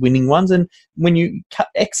on those winning ones. And when you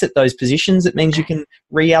exit those positions, it means you can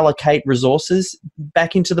reallocate resources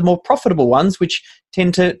back into the more profitable ones, which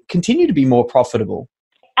tend to continue to be more profitable.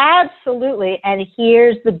 Absolutely. And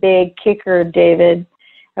here's the big kicker, David.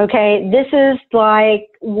 Okay, this is like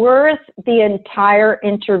worth the entire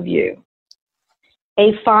interview.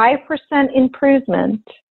 A 5% improvement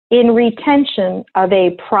in retention of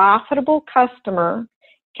a profitable customer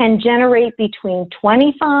can generate between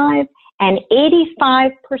 25 and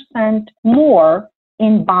 85% more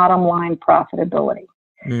in bottom line profitability.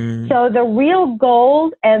 So the real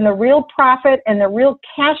gold and the real profit and the real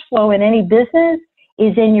cash flow in any business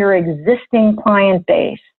is in your existing client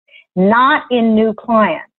base, not in new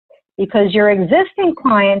clients, because your existing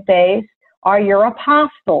client base are your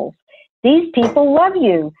apostles. These people love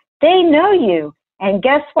you. They know you. And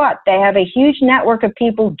guess what? They have a huge network of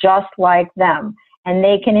people just like them. And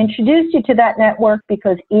they can introduce you to that network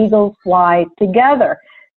because eagles fly together.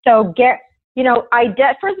 So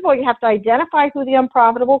first of all, you have to identify who the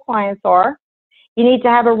unprofitable clients are. You need to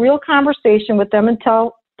have a real conversation with them and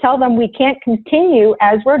tell them we can't continue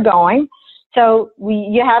as we're going. So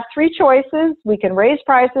you have 3 choices. We can raise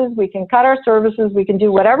prices. We can cut our services. We can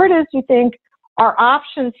do whatever it is you think are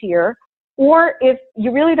options here. Or if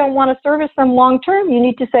you really don't want to service them long term, you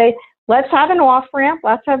need to say, let's have an off-ramp,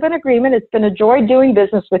 let's have an agreement. It's been a joy doing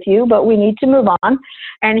business with you, but we need to move on.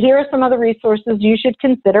 And here are some other resources you should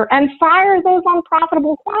consider, and fire those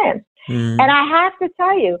unprofitable clients. And I have to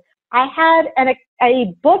tell you, I had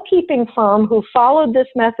a bookkeeping firm who followed this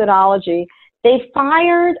methodology. I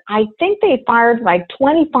think they fired like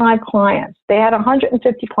 25 clients. They had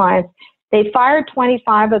 150 clients. They fired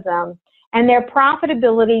 25 of them. And their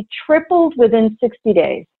profitability tripled within 60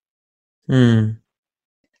 days.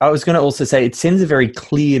 I was going to also say it sends a very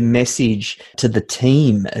clear message to the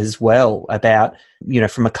team as well about,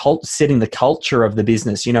 from setting the culture of the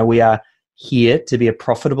business. We are here to be a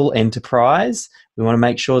profitable enterprise. We want to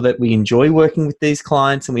make sure that we enjoy working with these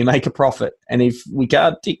clients and we make a profit. And if we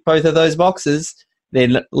can't tick both of those boxes,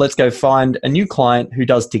 then let's go find a new client who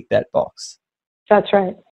does tick that box. That's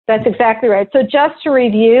right. That's exactly right. So just to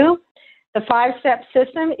review, the 5-step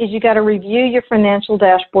system is you got to review your financial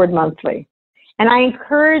dashboard monthly. And I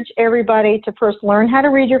encourage everybody to first learn how to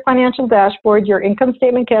read your financial dashboard, your income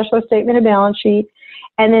statement, cash flow statement, and balance sheet,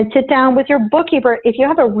 and then sit down with your bookkeeper. If you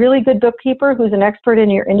have a really good bookkeeper who's an expert in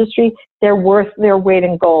your industry, they're worth their weight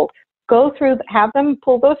in gold. Go through, have them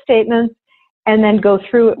pull those statements, and then go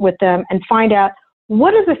through it with them and find out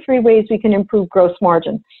what are the 3 ways we can improve gross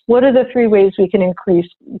margin? What are the 3 ways we can increase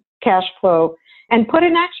cash flow? And put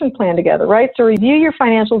an action plan together, right? So review your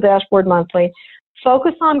financial dashboard monthly.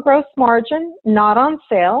 Focus on gross margin, not on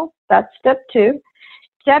sales. That's step 2.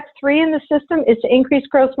 Step 3 in the system is to increase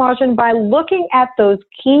gross margin by looking at those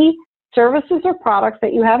key services or products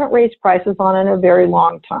that you haven't raised prices on in a very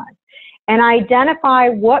long time. And identify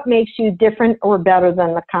what makes you different or better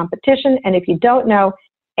than the competition. And if you don't know,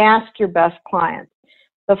 ask your best clients.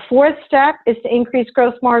 The 4th step is to increase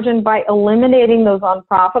gross margin by eliminating those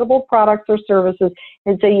unprofitable products or services.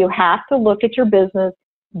 And so you have to look at your business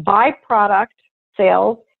by product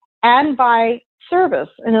sales and by service.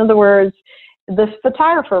 In other words, this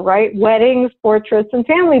photographer, right? Weddings, portraits, and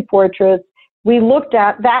family portraits, we looked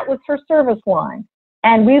at, that was her service line.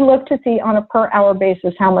 And we looked to see on a per hour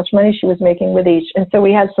basis how much money she was making with each. And so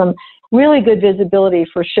we had some really good visibility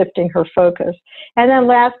for shifting her focus. And then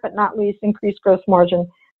last but not least, increase gross margin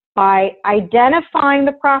by identifying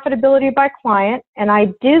the profitability by client. And I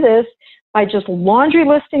do this by just laundry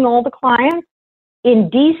listing all the clients in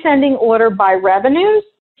descending order by revenues.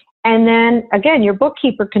 And then again, your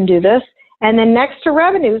bookkeeper can do this. And then next to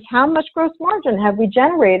revenues, how much gross margin have we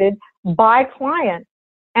generated by client?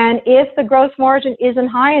 And if the gross margin isn't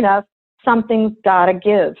high enough, something's got to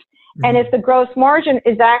give. Mm-hmm. And if the gross margin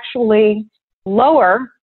is actually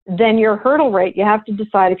lower than your hurdle rate, you have to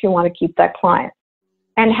decide if you want to keep that client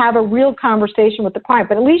and have a real conversation with the client.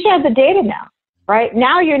 But at least you have the data now, right?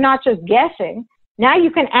 Now you're not just guessing. Now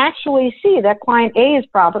you can actually see that client A is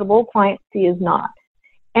profitable, client C is not.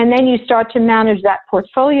 And then you start to manage that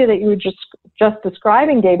portfolio that you were just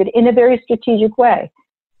describing, David, in a very strategic way.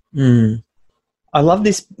 Mm. I love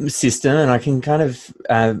this system, and I can kind of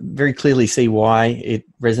very clearly see why it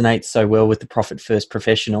resonates so well with the Profit First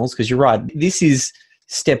professionals, because you're right. This is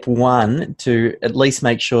step 1 to at least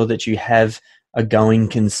make sure that you have a going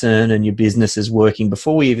concern and your business is working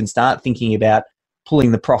before we even start thinking about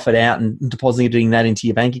pulling the profit out and depositing that into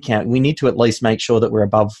your bank account. We need to at least make sure that we're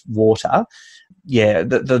above water. Yeah,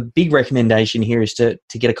 the big recommendation here is to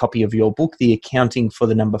get a copy of your book, The Accounting for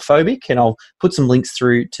the Number Phobic, and I'll put some links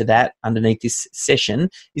through to that underneath this session.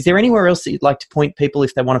 Is there anywhere else that you'd like to point people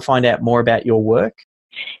if they want to find out more about your work?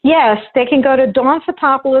 Yes, they can go to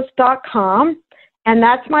dawnfotopoulos.com, and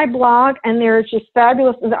that's my blog, and there's just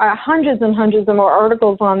fabulous, hundreds and hundreds of more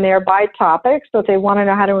articles on there by topic. So if they want to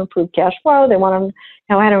know how to improve cash flow, they want to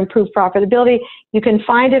know how to improve profitability, you can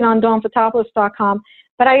find it on dawnfotopoulos.com.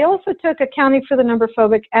 But I also took Accounting for the Number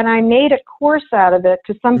Phobic, and I made a course out of it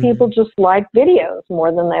because some people just like videos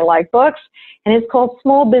more than they like books, and it's called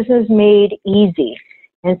Small Business Made Easy.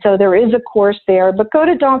 And so there is a course there. But go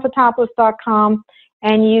to dawnfotopoulos.com,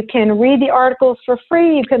 and you can read the articles for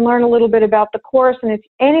free. You can learn a little bit about the course, and if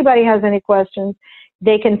anybody has any questions,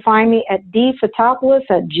 they can find me at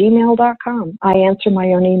dfotopoulos@gmail.com. I answer my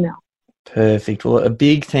own email. Perfect. Well, a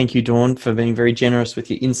big thank you, Dawn, for being very generous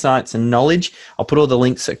with your insights and knowledge. I'll put all the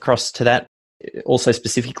links across to that, also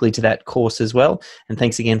specifically to that course as well. And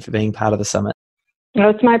thanks again for being part of the summit. Oh,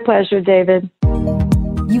 it's my pleasure, David.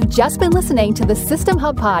 You've just been listening to the System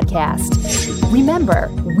Hub podcast.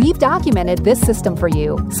 Remember, we've documented this system for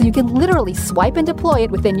you so you can literally swipe and deploy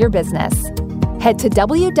it within your business. Head to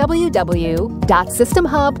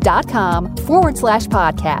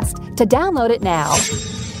www.systemhub.com/podcast to download it now.